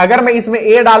 अगर मैं इसमें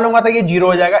ए डालूंगा तो ये 0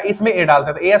 हो जाएगा, इसमें ए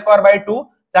डालते हैं तो ए square by 2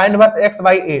 sine inverse x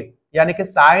by ए, यानी कि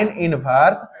साइन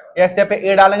इनवर्स एक्स पे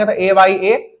ए डालेंगे तो ए बाई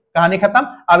ए, कहानी खत्म।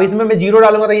 अब इसमें मैं 0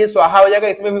 डालूंगा तो ये स्वाहा हो जाएगा,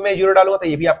 इसमें भी मैं 0 डालूंगा तो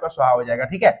ये भी आपका स्वाहा हो जाएगा,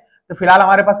 ठीक है? तो फिलहाल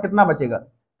हमारे पास कितना बचेगा,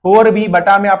 4b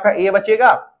बटा में आपका ए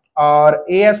बचेगा, और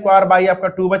ए स्क्वायर बाई आपका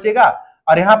 2 बचेगा,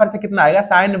 और यहां पर से कितना आएगा,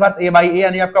 साइन इनवर्स ए बाई ए,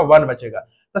 यानी आपका 1 बचेगा।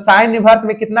 तो साइन इनवर्स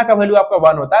में कितना का वैल्यू आपका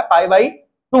 1 होता है, पाई बाई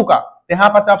 2 का। तो यहां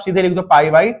पर से आप सीधे लिख दो पाई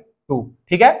बाई 2,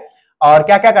 ठीक है? और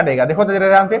क्या क्या कटेगा, देखो तो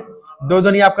ध्यान से, 2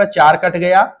 दूनी आपका 4 कट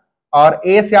गया, और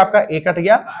ए से आपका ए कट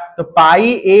गया, तो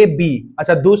पाई ए बी,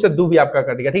 अच्छा 2 से 2 भी आपका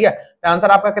कट गया, ठीक है? तो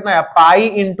आंसर आपका कितना आया, पाई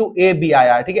इंटू ए बी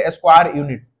आया है, ठीक है? स्क्वायर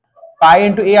यूनिट, पाई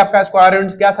इंटू ए आपका स्क्वायर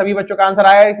यूनिट। क्या सभी बच्चों का आंसर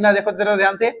आया इतना, देखो जरा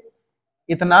ध्यान से,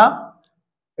 इतना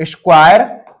स्क्वायर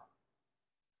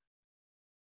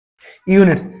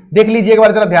यूनिट। देख लीजिए एक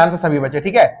बार जरा ध्यान से सभी बच्चे,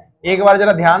 ठीक है? एक बार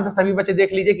जरा ध्यान से सभी बच्चे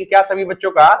देख लीजिए कि क्या सभी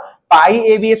बच्चों का पाई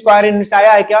ए बी स्क्वायर यूनिट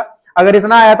आया है क्या? अगर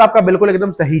इतना आया तो आपका बिल्कुल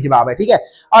एकदम सही जवाब है, ठीक है?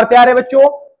 और प्यारे बच्चों,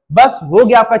 बस हो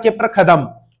गया आपका चैप्टर खत्म।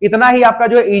 इतना ही आपका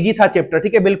जो इजी था चैप्टर,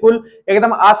 ठीक है? बिल्कुल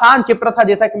एकदम आसान चैप्टर था,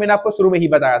 जैसा कि मैंने आपको शुरू में ही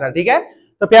बताया था, ठीक है?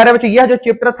 तो प्यारे बच्चों, यह जो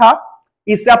चैप्टर था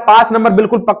इससे आप 5 नंबर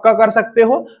बिल्कुल पक्का कर सकते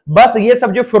हो। बस ये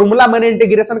सब जो फॉर्मूला मैंने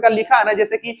इंटीग्रेशन का लिखा है ना,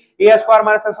 जैसे कि ए स्क्वायर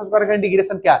माइनस एक्स स्क्वायर का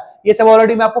इंटीग्रेशन क्या, ये सब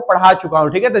ऑलरेडी मैं आपको पढ़ा चुका हूं,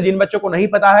 ठीक है? तो जिन बच्चों को नहीं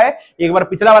पता है, एक बार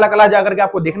पिछला वाला क्लास जाकर के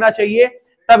आपको देखना चाहिए,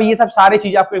 तब ये सब सारी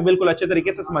चीजें आपको बिल्कुल अच्छे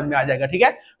तरीके से समझ में आ जाएगा, ठीक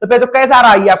है? तो फिर तो कैसा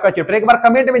रहा ये आपका चैप्टर, एक बार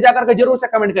कमेंट में जाकर के जरूर से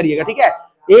कमेंट करिएगा, ठीक है?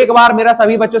 एक बार मेरा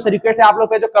सभी बच्चों से रिक्वेस्ट है, आप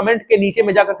लोग जो कमेंट के नीचे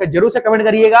में जाकर के जरूर से कमेंट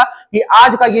करिएगा कि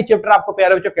आज का ये चैप्टर आपको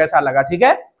प्यारे बच्चों कैसा लगा, ठीक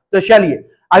है? तो चलिए,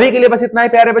 अभी के लिए बस इतना ही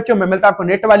प्यारे बच्चों, मैं मिलता हूं आपको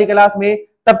नेक्स्ट वाली क्लास में।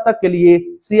 तब तक के लिए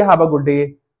सी have a good day,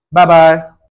 bye bye.